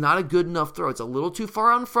 but it's not a good enough throw. It's a little too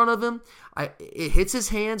far out in front of him. It hits his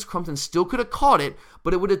hands. Crumpton still could have caught it,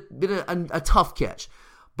 but it would have been a tough catch.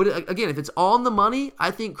 But again, if it's on the money, I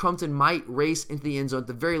think Crumpton might race into the end zone. At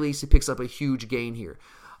the very least, he picks up a huge gain here.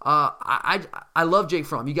 I love Jake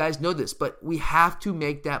Fromm. You guys know this, but we have to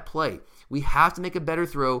make that play. We have to make a better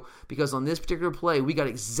throw because on this particular play, we got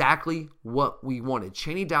exactly what we wanted.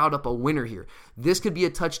 Chaney dialed up a winner here. This could be a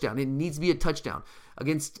touchdown. It needs to be a touchdown.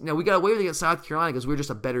 Now, we got away with it against South Carolina because we're just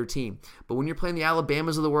a better team. But when you're playing the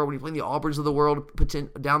Alabamas of the world, when you're playing the Auburns of the world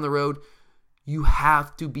down the road, you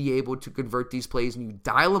have to be able to convert these plays, and you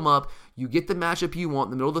dial them up. You get the matchup you want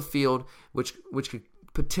in the middle of the field, which could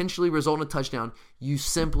potentially result in a touchdown. You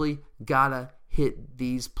simply gotta hit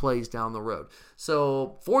these plays down the road.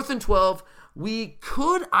 So 4th and 12, we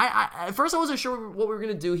could. At first I wasn't sure what we were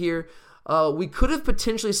gonna do here. We could have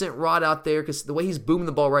potentially sent Rod out there because the way he's booming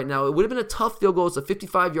the ball right now, it would have been a tough field goal. It's a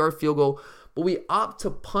 55-yard field goal. But we opt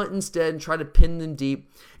to punt instead and try to pin them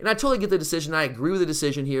deep. And I totally get the decision. I agree with the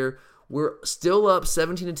decision here. We're still up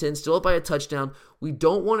 17-10, still up by a touchdown. We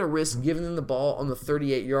don't want to risk giving them the ball on the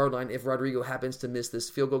 38-yard line if Rodrigo happens to miss this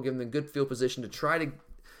field goal, giving them good field position to try to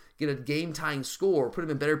get a game-tying score, put him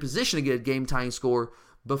in better position to get a game-tying score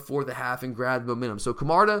before the half and grab the momentum. So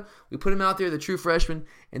Camarda, we put him out there, the true freshman,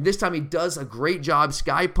 and this time he does a great job.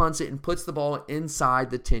 Sky punts it and puts the ball inside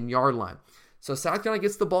the 10-yard line. So South Carolina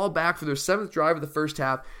gets the ball back for their 7th drive of the first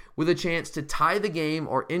half with a chance to tie the game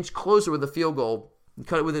or inch closer with a field goal and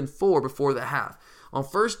cut it within 4 before the half. On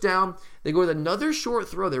first down, they go with another short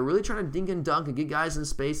throw. They're really trying to dink and dunk and get guys in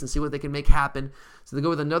space and see what they can make happen. So they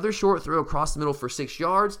go with another short throw across the middle for 6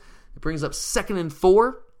 yards. It brings up 2nd and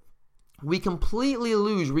 4. We completely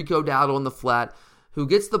lose Rico Dowdle on the flat, who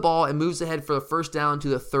gets the ball and moves ahead for the first down to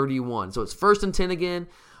the 31. So it's 1st and 10 again.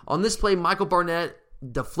 On this play, Michael Barnett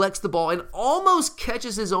deflects the ball and almost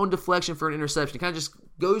catches his own deflection for an interception. It kind of just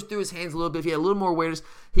goes through his hands a little bit. If he had a little more awareness,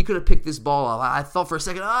 he could have picked this ball up. I thought for a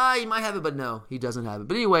second, he might have it, but no, he doesn't have it.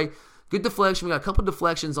 But anyway, good deflection. We got a couple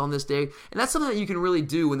deflections on this day, and that's something that you can really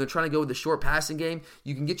do when they're trying to go with the short passing game.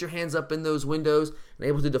 You can get your hands up in those windows and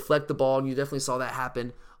able to deflect the ball, and you definitely saw that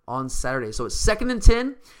happen on Saturday. So it's 2nd and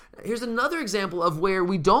 10. Here's another example of where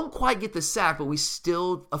we don't quite get the sack, but we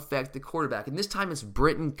still affect the quarterback. And this time it's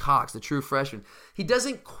Brenton Cox, the true freshman. He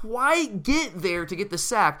doesn't quite get there to get the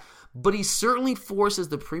sack, but he certainly forces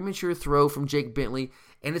the premature throw from Jake Bentley,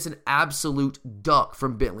 and it's an absolute duck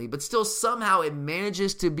from Bentley. But still, somehow it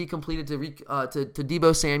manages to be completed to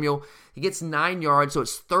Deebo Samuel. He gets 9 yards, so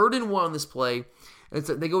it's 3rd and 1 on this play.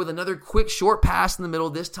 They go with another quick short pass in the middle,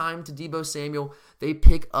 this time to Deebo Samuel. They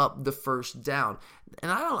pick up the first down. And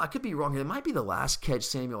I could be wrong here. It might be the last catch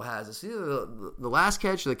Samuel has. It's either the last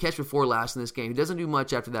catch or the catch before last in this game. He doesn't do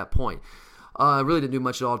much after that point. Really didn't do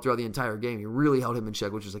much at all throughout the entire game. He really held him in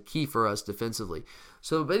check, which was a key for us defensively.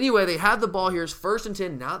 So, but anyway, they have the ball here. It's 1st and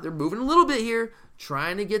 10. Now they're moving a little bit here,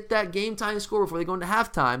 trying to get that game-time score before they go into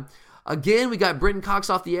halftime. Again, we got Brenton Cox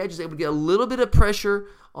off the edge. He's able to get a little bit of pressure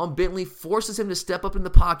on Bentley, forces him to step up in the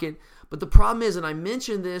pocket. But the problem is, and I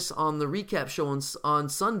mentioned this on the recap show on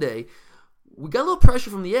Sunday, we got a little pressure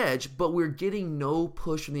from the edge, but we're getting no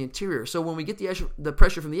push from the interior. So when we get the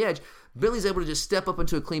pressure from the edge, Bentley's able to just step up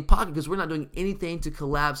into a clean pocket because we're not doing anything to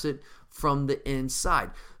collapse it from the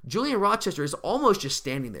inside. Julian Rochester is almost just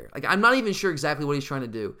standing there. Like, I'm not even sure exactly what he's trying to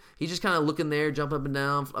do. He's just kind of looking there, jumping up and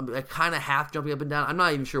down, kind of half jumping up and down. I'm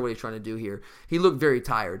not even sure what he's trying to do here. He looked very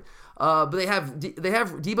tired. But they have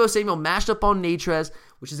Deebo Samuel mashed up on Natrez,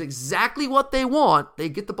 which is exactly what they want. They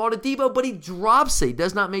get the ball to Deebo, but he drops it. He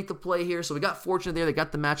does not make the play here, so we got fortunate there. They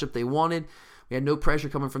got the matchup they wanted. We had no pressure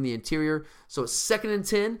coming from the interior. So it's 2nd and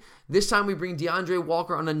 10. This time we bring DeAndre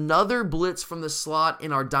Walker on another blitz from the slot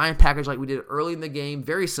in our dime package like we did early in the game.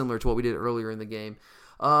 Very similar to what we did earlier in the game.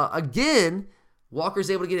 Again, Walker's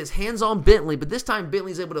able to get his hands on Bentley, but this time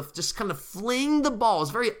Bentley's able to just kind of fling the ball.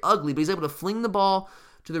 It's very ugly, but he's able to fling the ball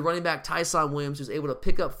to the running back Tyson Williams, who's able to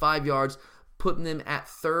pick up 5 yards, putting them at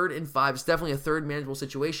 3rd and 5. It's definitely a third manageable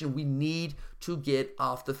situation. We need to get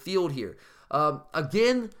off the field here.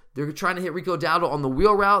 Again, they're trying to hit Rico Dowdle on the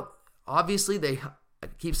wheel route. Obviously, I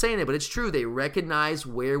keep saying it, but it's true. They recognize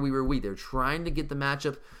where we were weak. They're trying to get the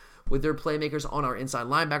matchup with their playmakers on our inside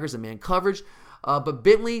linebackers and man coverage. But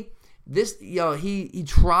Bentley, he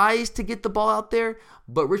tries to get the ball out there,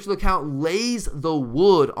 but Richard LeCounte lays the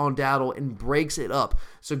wood on Dowdle and breaks it up.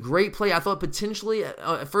 It's a great play. I thought potentially,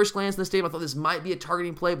 at first glance in this game, I thought this might be a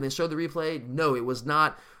targeting play, but they showed the replay. No, it was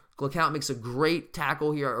not. LeCounte makes a great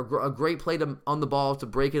tackle here, a great play on the ball to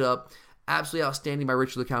break it up. Absolutely outstanding by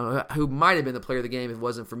Richard LeCounte, who might have been the player of the game if it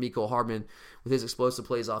wasn't for Mecole Hardman with his explosive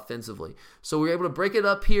plays offensively. So we were able to break it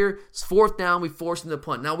up here. It's 4th down. We forced them to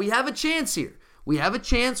punt. Now we have a chance here. We have a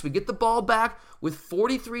chance. We get the ball back with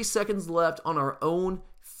 43 seconds left on our own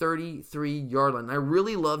 33-yard line. I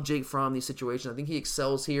really love Jake Fromm in these situations. I think he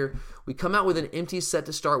excels here. We come out with an empty set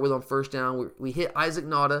to start with on 1st down. We hit Isaac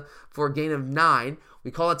Nauta for a gain of 9. We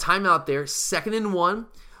call a timeout there, 2nd and 1.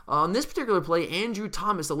 On this particular play, Andrew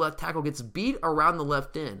Thomas, the left tackle, gets beat around the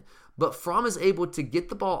left end. But Fromm is able to get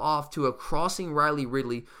the ball off to a crossing Riley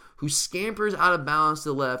Ridley, who scampers out of bounds to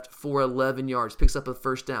the left for 11 yards, picks up a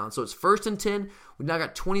 1st down. So it's 1st and 10. We've now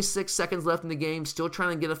got 26 seconds left in the game, still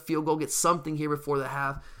trying to get a field goal, get something here before the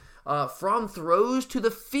half. Fromm throws to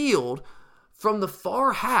the field from the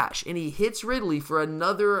far hash, and he hits Ridley for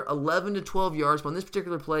another 11 to 12 yards. But on this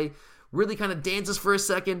particular play, Ridley kind of dances for a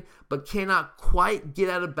second, but cannot quite get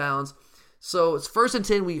out of bounds. So it's 1st and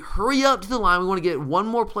 10. We hurry up to the line. We want to get one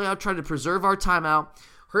more play out, try to preserve our timeout.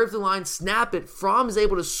 Hurry up to the line, snap it. Fromm is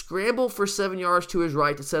able to scramble for 7 yards to his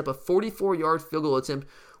right to set up a 44-yard field goal attempt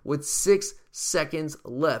with 6 seconds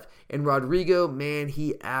left. And Rodrigo, man,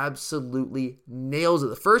 he absolutely nails it.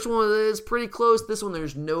 The first one is pretty close. This one,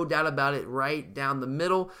 there's no doubt about it, right down the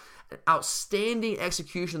middle. An outstanding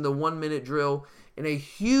execution of the 1-minute drill and a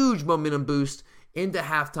huge momentum boost into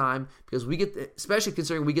halftime because we get, especially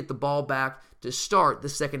considering we get the ball back to start the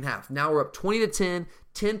second half. Now we're up 20-10,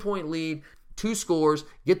 10-point lead, 2 scores,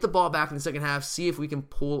 get the ball back in the second half, see if we can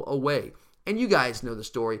pull away. And you guys know the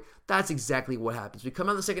story. That's exactly what happens. We come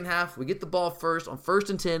out in the second half, we get the ball first on 1st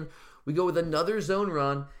and 10, we go with another zone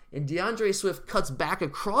run, and DeAndre Swift cuts back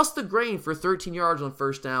across the grain for 13 yards on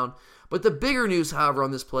 1st down. But the bigger news, however,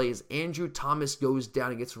 on this play is Andrew Thomas goes down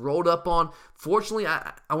and gets rolled up on. Fortunately,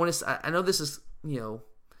 I know this is,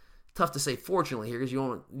 tough to say fortunately here because you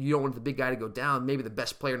don't want the big guy to go down, maybe the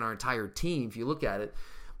best player in our entire team if you look at it.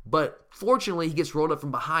 But fortunately, he gets rolled up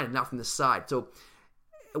from behind and not from the side. So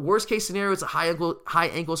worst case scenario, it's a high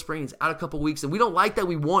ankle sprain. He's out a couple weeks, and we don't like that.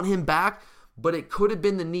 We want him back, but it could have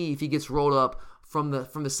been the knee if he gets rolled up from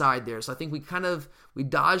the side there. So I think we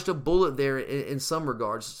dodged a bullet there in some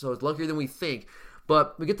regards. So it's luckier than we think.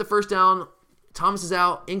 But we get the 1st down. Thomas is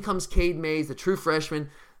out. In comes Cade Mays, the true freshman.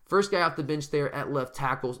 First guy off the bench there at left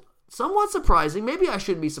tackle. Somewhat surprising. Maybe I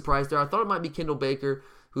shouldn't be surprised there. I thought it might be Kendall Baker,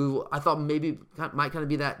 who I thought maybe might kind of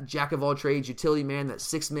be that jack-of-all-trades utility man, that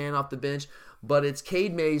 6th man off the bench. But it's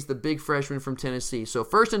Cade Mays, the big freshman from Tennessee. So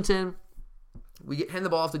 1st and 10, we hand the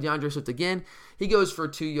ball off to DeAndre Swift again. He goes for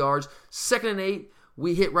 2 yards. 2nd and 8,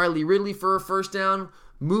 we hit Riley Ridley for a 1st down.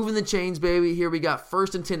 Moving the chains, baby. Here we got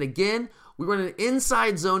 1st and 10 again. We run an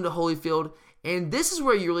inside zone to Holyfield. And this is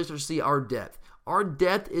where you really start to see our depth. Our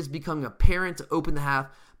depth is becoming apparent to open the half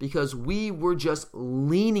because we were just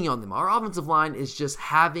leaning on them. Our offensive line is just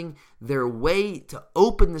having their way to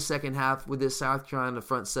open the second half with this South Carolina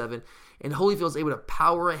front 7. And Holyfield's able to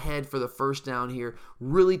power ahead for the 1st down here.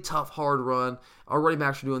 Really tough, hard run. Our running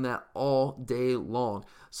backs are doing that all day long.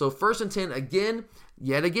 So 1st and 10 again.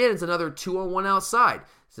 Yet again, it's another 2-on-1 outside.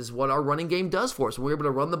 This is what our running game does for us. When we're able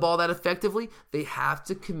to run the ball that effectively, they have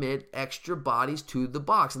to commit extra bodies to the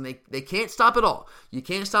box. And they can't stop it all. You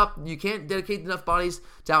can't dedicate enough bodies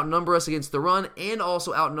to outnumber us against the run and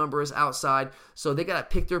also outnumber us outside. So they got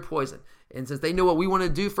to pick their poison. And since they know what we want to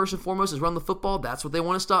do first and foremost is run the football, that's what they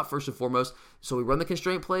want to stop first and foremost. So we run the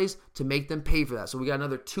constraint plays to make them pay for that. So we got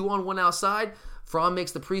another 2-on-1 outside. Fromm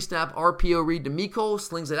makes the pre-snap RPO read to Mecole,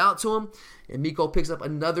 slings it out to him, and Mecole picks up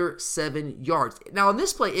another 7 yards. Now on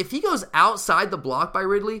this play, if he goes outside the block by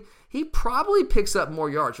Ridley, he probably picks up more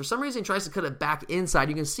yards. For some reason, he tries to cut it back inside.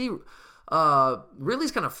 You can see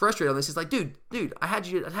Ridley's kind of frustrated on this. He's like, dude, I had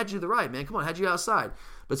you to the right, man. Come on, I had you outside.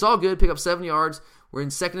 But it's all good. Pick up 7 yards. We're in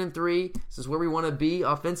 2nd and 3. This is where we want to be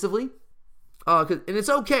offensively. And it's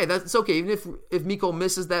okay. That's okay. Even if Mecole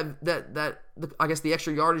misses that I guess the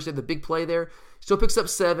extra yardage there, the big play there, still picks up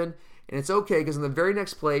 7, and it's okay because in the very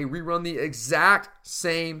next play, we run the exact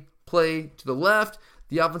same play to the left.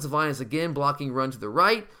 The offensive line is again blocking run to the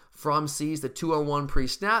right. Fromm sees the 2-on-1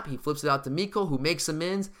 pre-snap. He flips it out to Mecole, who makes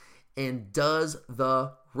amends and does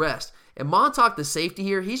the rest. And Montauk, the safety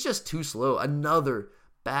here, he's just too slow. Another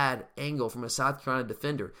bad angle from a South Carolina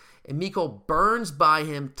defender. And Mecole burns by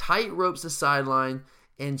him, tight ropes the sideline,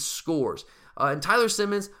 and scores. And Tyler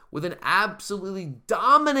Simmons with an absolutely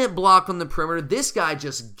dominant block on the perimeter. This guy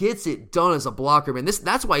just gets it done as a blocker, man.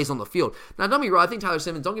 That's why he's on the field. Now, don't get me wrong. I think Tyler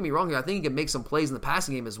Simmons, don't get me wrong here, I think he can make some plays in the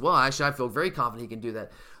passing game as well. Actually, I feel very confident he can do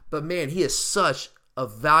that. But, man, he is such a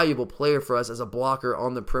valuable player for us as a blocker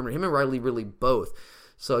on the perimeter. Him and Riley really both.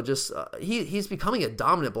 So just he's becoming a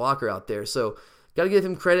dominant blocker out there. So got to give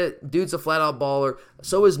him credit. Dude's a flat-out baller.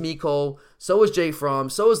 So is Mecole. So is Jake Fromm.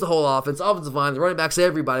 So is the whole offense, offensive line, the running backs,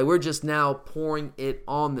 everybody. We're just now pouring it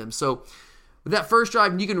on them. So with that first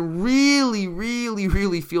drive, you can really, really,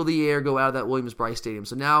 really feel the air go out of that Williams-Brice Stadium.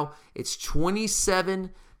 So now it's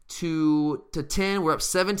 27 to 10. We're up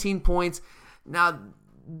 17 points. Now,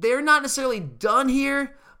 they're not necessarily done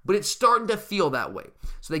here, but it's starting to feel that way.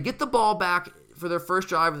 So they get the ball back for their first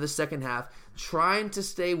drive of the second half, trying to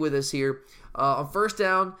stay with us here. On first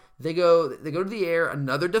down, they go to the air.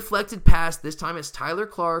 Another deflected pass. This time it's Tyler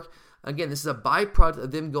Clark. Again, this is a byproduct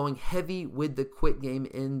of them going heavy with the quick game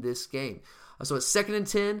in this game. So it's 2nd and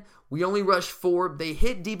 10. We only rush 4. They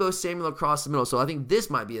hit Deebo Samuel across the middle, so I think this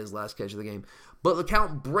might be his last catch of the game. But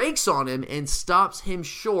LeCount breaks on him and stops him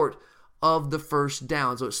short of the first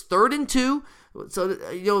down. So it's 3rd and 2. So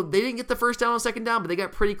they didn't get the first down on 2nd down, but they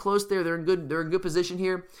got pretty close there. They're in good position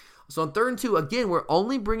here. So on 3rd and 2, again, we're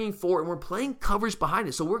only bringing 4, and we're playing coverage behind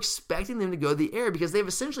it. So we're expecting them to go to the air because they've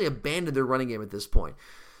essentially abandoned their running game at this point.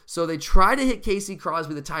 So they try to hit Casey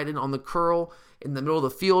Crosby, the tight end, on the curl in the middle of the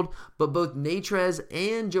field, but both Natrez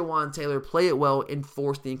and Jawan Taylor play it well and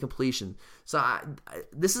force the incompletion. So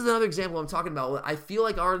this is another example I'm talking about. I feel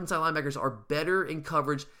like our inside linebackers are better in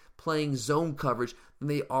coverage playing zone coverage than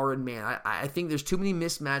they are in man. I think there's too many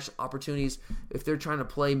mismatched opportunities if they're trying to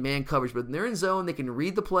play man coverage. But when they're in zone, they can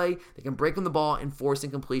read the play, they can break on the ball and force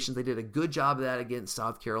incompletions. They did a good job of that against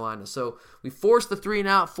South Carolina. So we force the 3 and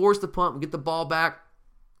out, force the punt, we get the ball back.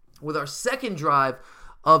 With our second drive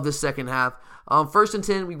of the second half, 1st and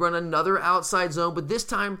 10, we run another outside zone, but this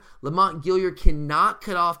time Lamont Gilliard cannot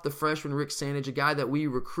cut off the freshman Rick Sandage, a guy that we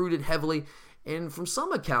recruited heavily. And from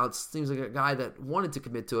some accounts, seems like a guy that wanted to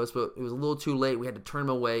commit to us, but it was a little too late. We had to turn him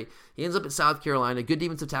away. He ends up at South Carolina, good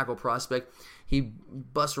defensive tackle prospect. He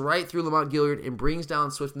busts right through Lamont Gilliard and brings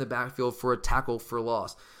down Swift in the backfield for a tackle for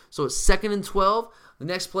loss. So it's 2nd and 12. The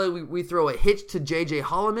next play, we throw a hitch to J.J.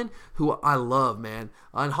 Holloman, who I love, man.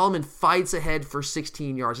 And Holloman fights ahead for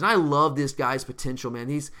 16 yards. And I love this guy's potential, man.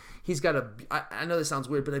 He's got I know this sounds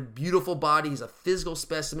weird, but a beautiful body. He's a physical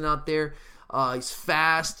specimen out there. He's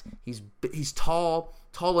fast. He's tall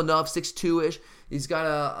enough, 6'2"-ish. He's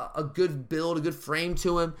got a good build, a good frame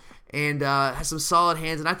to him, and has some solid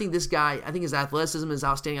hands. And I think this guy, his athleticism is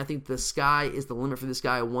outstanding. I think the sky is the limit for this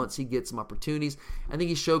guy once he gets some opportunities. I think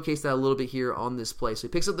he showcased that a little bit here on this play. So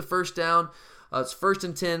he picks up the first down. It's 1st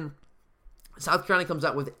and 10. South Carolina comes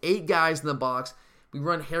out with 8 guys in the box. We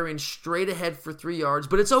run Harrion straight ahead for 3 yards,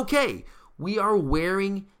 but it's okay. We are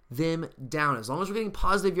wearing them down. As long as we're getting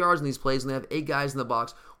positive yards in these plays and they have 8 guys in the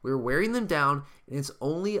box, we're wearing them down, and it's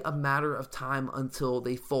only a matter of time until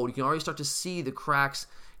they fold. You can already start to see the cracks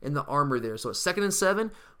in the armor there. So it's 2nd and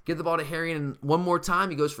 7. Give the ball to Harrion, and one more time,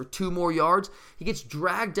 he goes for 2 more yards. He gets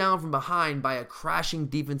dragged down from behind by a crashing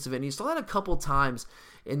defensive end. You saw that a couple times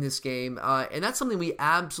in this game, and that's something we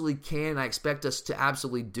absolutely can, and I expect us to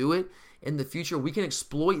absolutely do it in the future. We can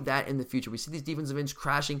exploit that in the future. We see these defensive ends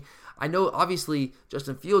crashing. I know, obviously,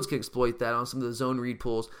 Justin Fields can exploit that on some of the zone read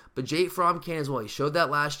pulls, but Jake Fromm can as well. He showed that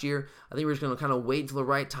last year. I think we're just going to kind of wait until the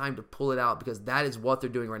right time to pull it out because that is what they're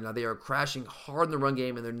doing right now. They are crashing hard in the run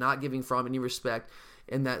game, and they're not giving Fromm any respect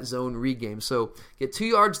in that zone read game. So get 2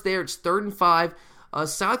 yards there. It's 3rd and 5.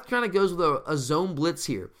 South Carolina goes with a zone blitz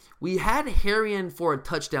here. We had Harrion for a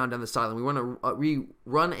touchdown down the sideline. We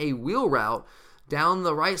run a wheel route down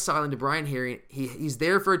the right sideline to Brian Harrion. He's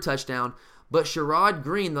there for a touchdown. But Sherrod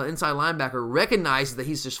Green, the inside linebacker, recognizes that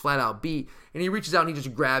he's just flat out beat, and he reaches out and he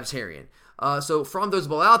just grabs Harrion. So Fromm throws the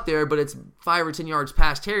ball out there, but it's 5 or 10 yards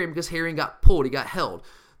past Harrion because Harrion got pulled. He got held.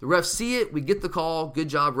 The refs see it. We get the call. Good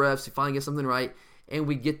job, refs. You finally get something right. and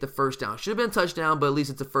we get the first down. Should have been a touchdown, but at least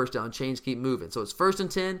it's a first down. Chains keep moving. So it's 1st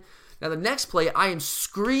and 10. Now the next play, I am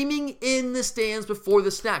screaming in the stands before the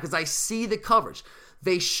snap because I see the coverage.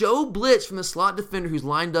 They show blitz from the slot defender who's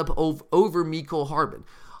lined up over Mecole Hardman.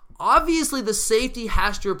 Obviously, the safety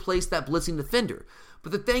has to replace that blitzing defender.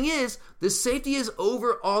 But the thing is, the safety is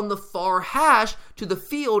over on the far hash to the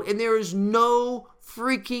field, and there is no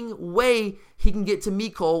freaking way he can get to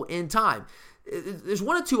Mecole in time. There's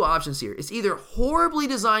one of two options here. It's either horribly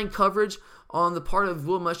designed coverage on the part of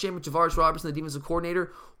Will Muschamp and Javaris Robertson, the defensive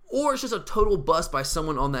coordinator, or it's just a total bust by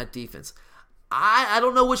someone on that defense. I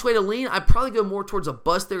don't know which way to lean. I'd probably go more towards a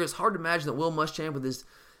bust there. It's hard to imagine that Will Muschamp, with his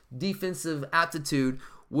defensive aptitude,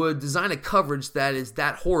 would design a coverage that is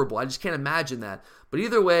that horrible. I just can't imagine that. But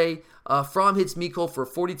either way, Fromm hits Mecole for a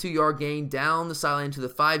 42-yard gain down the sideline to the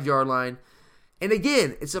 5-yard line. And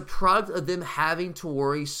again, it's a product of them having to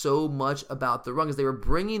worry so much about the run because they were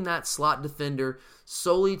bringing that slot defender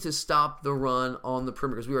solely to stop the run on the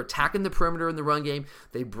perimeter. Because we were attacking the perimeter in the run game.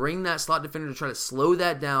 They bring that slot defender to try to slow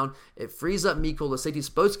that down. It frees up Mecole. The safety's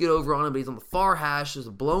supposed to get over on him, but he's on the far hash. There's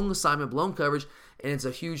a blown assignment, blown coverage, and it's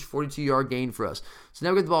a huge 42-yard gain for us. So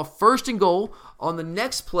now we get the ball 1st and goal. On the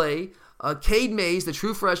next play, Cade Mays, the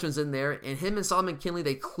true freshman's in there, and him and Solomon Kinley,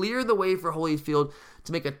 they clear the way for Holyfield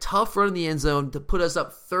to make a tough run in the end zone to put us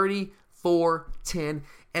up 34-10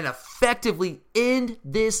 and effectively end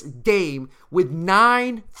this game with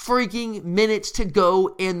 9 freaking minutes to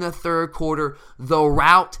go in the third quarter. The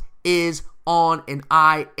route is on, and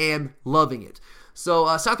I am loving it. So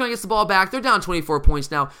South Carolina gets the ball back. They're down 24 points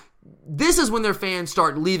now. This is when their fans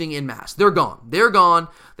start leaving en masse. They're gone.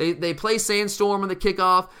 They play Sandstorm on the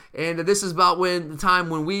kickoff, and this is about the time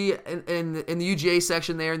when we, in the UGA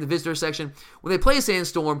section there, in the visitor section, when they play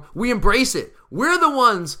Sandstorm, we embrace it. We're the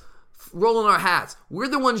ones rolling our hats. We're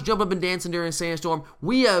the ones jumping up and dancing during Sandstorm.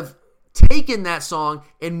 We have taken that song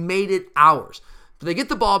and made it ours. But they get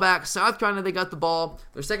the ball back. South Carolina, they got the ball.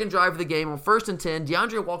 Their second drive of the game on 1st and 10.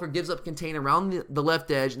 DeAndre Walker gives up contain around the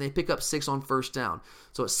left edge, and they pick up 6 on 1st down.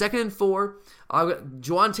 So it's 2nd and 4.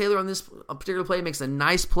 Juwan Taylor on this particular play makes a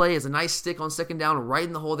nice play. Has a nice stick on 2nd down right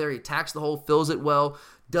in the hole there. He attacks the hole, fills it well,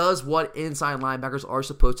 does what inside linebackers are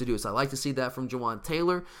supposed to do. So I like to see that from Juwan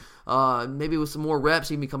Taylor. Maybe with some more reps,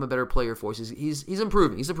 he can become a better player for us. He's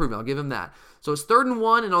improving. He's improving. I'll give him that. So it's 3rd and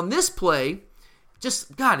 1, and on this play,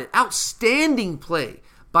 just got an outstanding play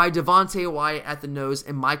by Devontae Wyatt at the nose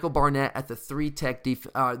and Michael Barnett at the 3-tech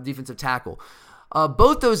defensive tackle.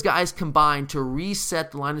 Both those guys combined to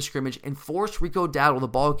reset the line of scrimmage and force Rico Dowdle, the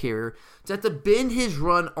ball carrier, to have to bend his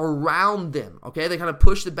run around them. Okay, they kind of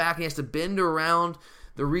push the back and he has to bend around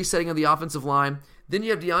the resetting of the offensive line. Then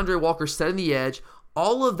you have DeAndre Walker setting the edge.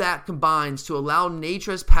 All of that combines to allow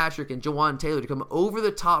Natrez Patrick and Juwan Taylor to come over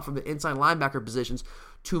the top from the inside linebacker positions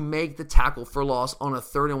to make the tackle for loss on a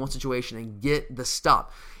 3rd and 1 situation and get the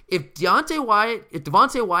stop. If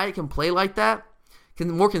Devontae Wyatt can play like that,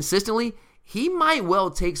 can more consistently, he might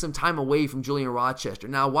well take some time away from Julian Rochester.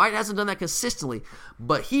 Now, Wyatt hasn't done that consistently,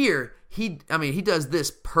 but here, he does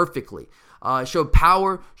this perfectly. Show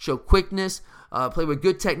power, show quickness, play with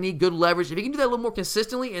good technique, good leverage. If he can do that a little more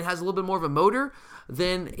consistently and has a little bit more of a motor,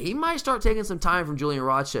 then he might start taking some time from Julian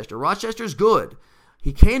Rochester. Rochester's good.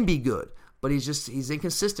 He can be good, but he's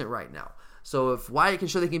inconsistent right now. So if Wyatt can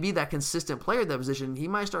show they can be that consistent player at that position, he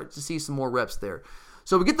might start to see some more reps there.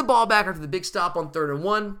 So we get the ball back after the big stop on 3rd and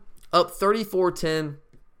 1, up 34-10,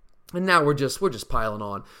 and now we're just piling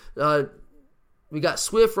on. We got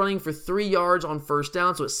Swift running for 3 yards on 1st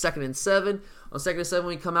down, so it's 2nd and 7. On 2nd and 7,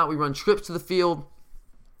 when we come out, we run trips to the field.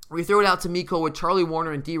 We throw it out to Mecole with Charlie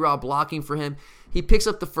Warner and D-Rob blocking for him. He picks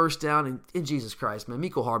up the 1st down, and Jesus Christ, man,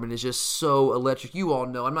 Mecole Hardman is just so electric. You all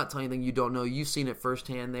know. I'm not telling you anything you don't know. You've seen it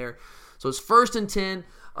firsthand there. So it's 1st and 10.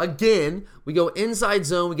 Again, we go inside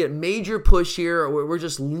zone. We get major push here. We're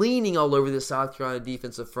just leaning all over this South Carolina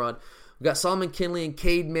defensive front. We got Solomon Kinley and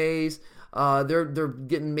Cade Mays. They're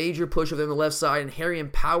getting major push over there on the left side, and Harrion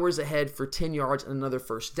Powers ahead for 10 yards and another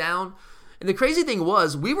 1st down. And the crazy thing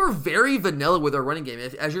was, we were very vanilla with our running game.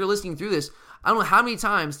 As you're listening through this, I don't know how many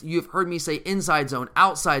times you've heard me say inside zone,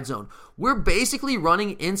 outside zone. We're basically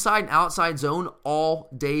running inside and outside zone all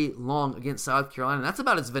day long against South Carolina. And that's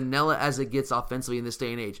about as vanilla as it gets offensively in this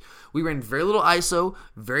day and age. We ran very little ISO,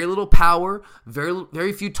 very little power,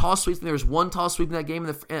 very few toss sweeps. And there was one toss sweep in that game.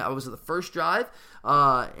 It was the first drive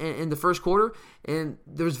in the first quarter. And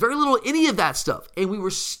there was very little any of that stuff. And we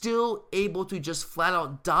were still able to just flat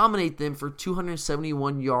out dominate them for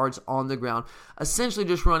 271 yards on the ground. Essentially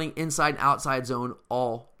just running inside and outside zone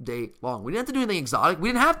all day long. We didn't have to do anything exotic. We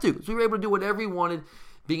didn't have to. So we were able to do whatever we wanted,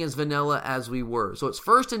 being as vanilla as we were. So it's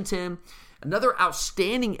 1st and 10. Another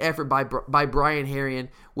outstanding effort by Brian Herrien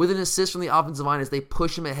with an assist from the offensive line as they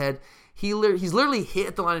push him ahead. He's literally hit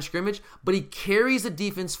at the line of scrimmage, but he carries the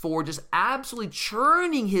defense forward, just absolutely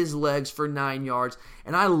churning his legs for 9 yards.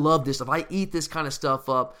 And I love this stuff. I eat this kind of stuff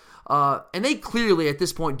up. And they clearly, at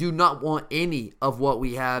this point, do not want any of what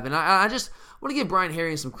we have. And I just want to give Brian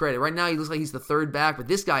Herrien some credit. Right now, he looks like he's the third back, but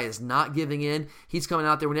this guy is not giving in. He's coming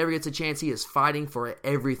out there whenever he gets a chance. He is fighting for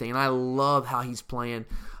everything, and I love how he's playing.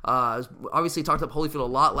 Obviously, talked up Holyfield a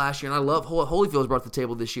lot last year, and I love what Holyfield's brought to the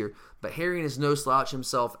table this year. But Herrien is no slouch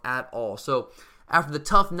himself at all. So after the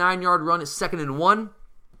tough 9-yard run, it's 2nd and 1.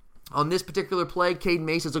 On this particular play, Caden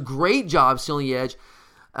Mace does a great job stealing the edge.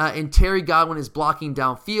 And Terry Godwin is blocking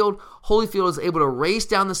downfield. Holyfield is able to race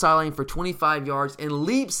down the sideline for 25 yards and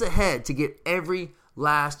leaps ahead to get every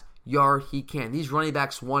last yard he can. These running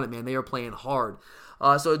backs want it, man. They are playing hard.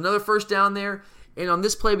 So another first down there. And on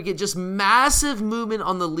this play, we get just massive movement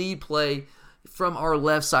on the lead play from our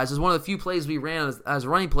left side. So it's one of the few plays we ran as a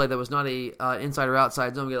running play that was not a inside or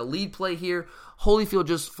outside zone. We get a lead play here. Holyfield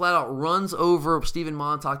just flat out runs over Stephen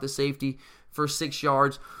Montauk, the safety, for 6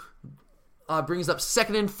 yards. Brings up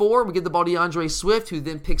 2nd and 4. We get the ball to DeAndre Swift, who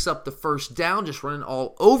then picks up the first down, just running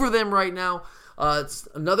all over them right now. It's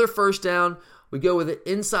another first down. We go with an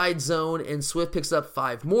inside zone, and Swift picks up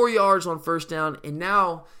 5 more yards on first down. And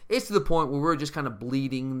now it's to the point where we're just kind of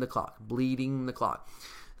bleeding the clock.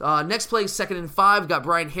 Next play, 2nd and 5. Got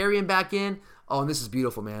Brian Herrien back in. Oh, and this is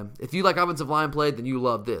beautiful, man. If you like offensive line play, then you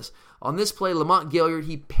love this. On this play, Lamont Gaillard,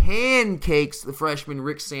 he pancakes the freshman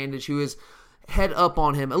Rick Sandage, who is head up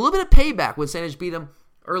on him. A little bit of payback when Sandage beat him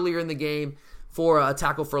earlier in the game for a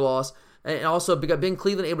tackle for loss. And also, Ben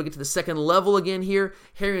Cleveland able to get to the second level again here.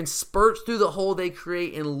 Herrien spurts through the hole they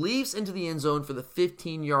create and leaps into the end zone for the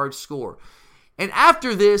 15-yard score. And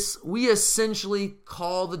after this, we essentially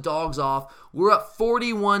call the Dogs off. We're up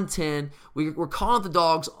 41-10. We're calling out the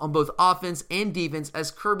Dogs on both offense and defense,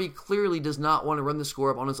 as Kirby clearly does not want to run the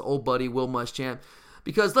score up on his old buddy, Will Muschamp.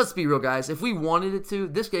 Because let's be real, guys, if we wanted it to,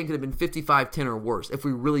 this game could have been 55-10 or worse if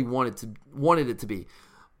we really wanted it to be.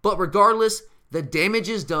 But regardless, the damage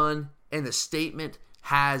is done and the statement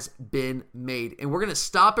has been made. And we're going to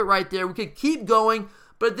stop it right there. We could keep going,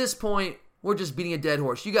 but at this point, we're just beating a dead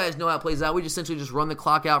horse. You guys know how it plays out. We just essentially just run the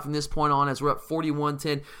clock out from this point on as we're up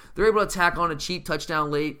 41-10. They're able to tack on a cheap touchdown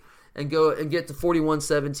late and go and get to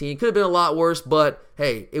 41-17. Could have been a lot worse, but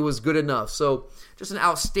hey, it was good enough. So just an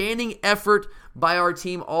outstanding effort by our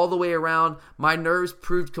team all the way around. My nerves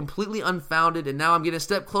proved completely unfounded, and now I'm getting a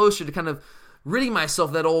step closer to kind of ridding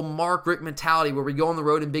myself of that old Mark Richt mentality where we go on the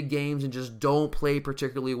road in big games and just don't play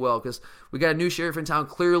particularly well, because we got a new sheriff in town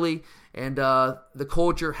clearly, and the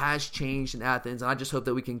culture has changed in Athens, and I just hope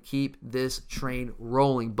that we can keep this train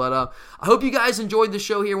rolling. But I hope you guys enjoyed the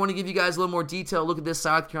show here. I want to give you guys a little more detail look at this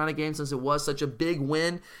South Carolina game, since it was such a big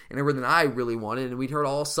win and everything I really wanted. And we'd heard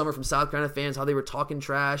all summer from South Carolina fans how they were talking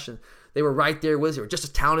trash, and they were right there with us. They were just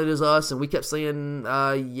as talented as us, and we kept saying,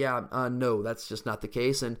 no, that's just not the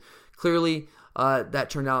case. And clearly, that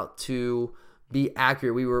turned out to be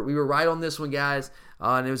accurate. We were right on this one, guys.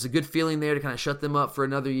 And it was a good feeling there to kind of shut them up for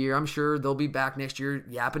another year. I'm sure they'll be back next year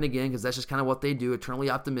yapping again, because that's just kind of what they do, eternally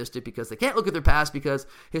optimistic, because they can't look at their past, because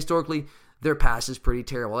historically their past is pretty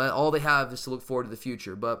terrible. All they have is to look forward to the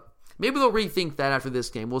future. But maybe they'll rethink that after this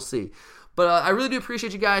game. We'll see. But I really do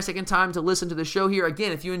appreciate you guys taking time to listen to the show here.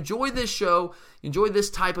 Again, if you enjoy this show, enjoy this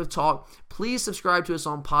type of talk, please subscribe to us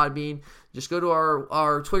on Podbean. Just go to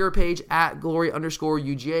our Twitter page at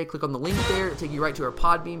 @glory_UGA. Click on the link there. It'll take you right to our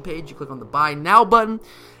Podbean page. You click on the Buy Now button,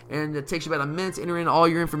 and it takes you about a minute to enter in all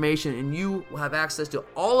your information, and you will have access to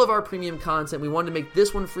all of our premium content. We wanted to make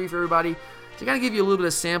this one free for everybody to kind of give you a little bit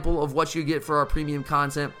of sample of what you get for our premium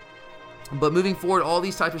content. But moving forward, all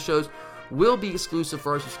these types of shows will be exclusive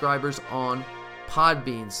for our subscribers on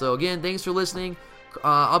Podbean. So again, thanks for listening.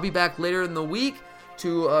 I'll be back later in the week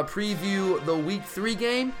to preview the Week 3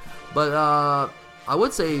 game. But I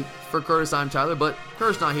would say for Curtis, I'm Tyler, but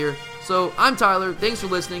Curtis not here. So I'm Tyler. Thanks for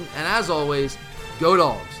listening. And as always, go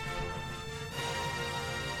Dogs.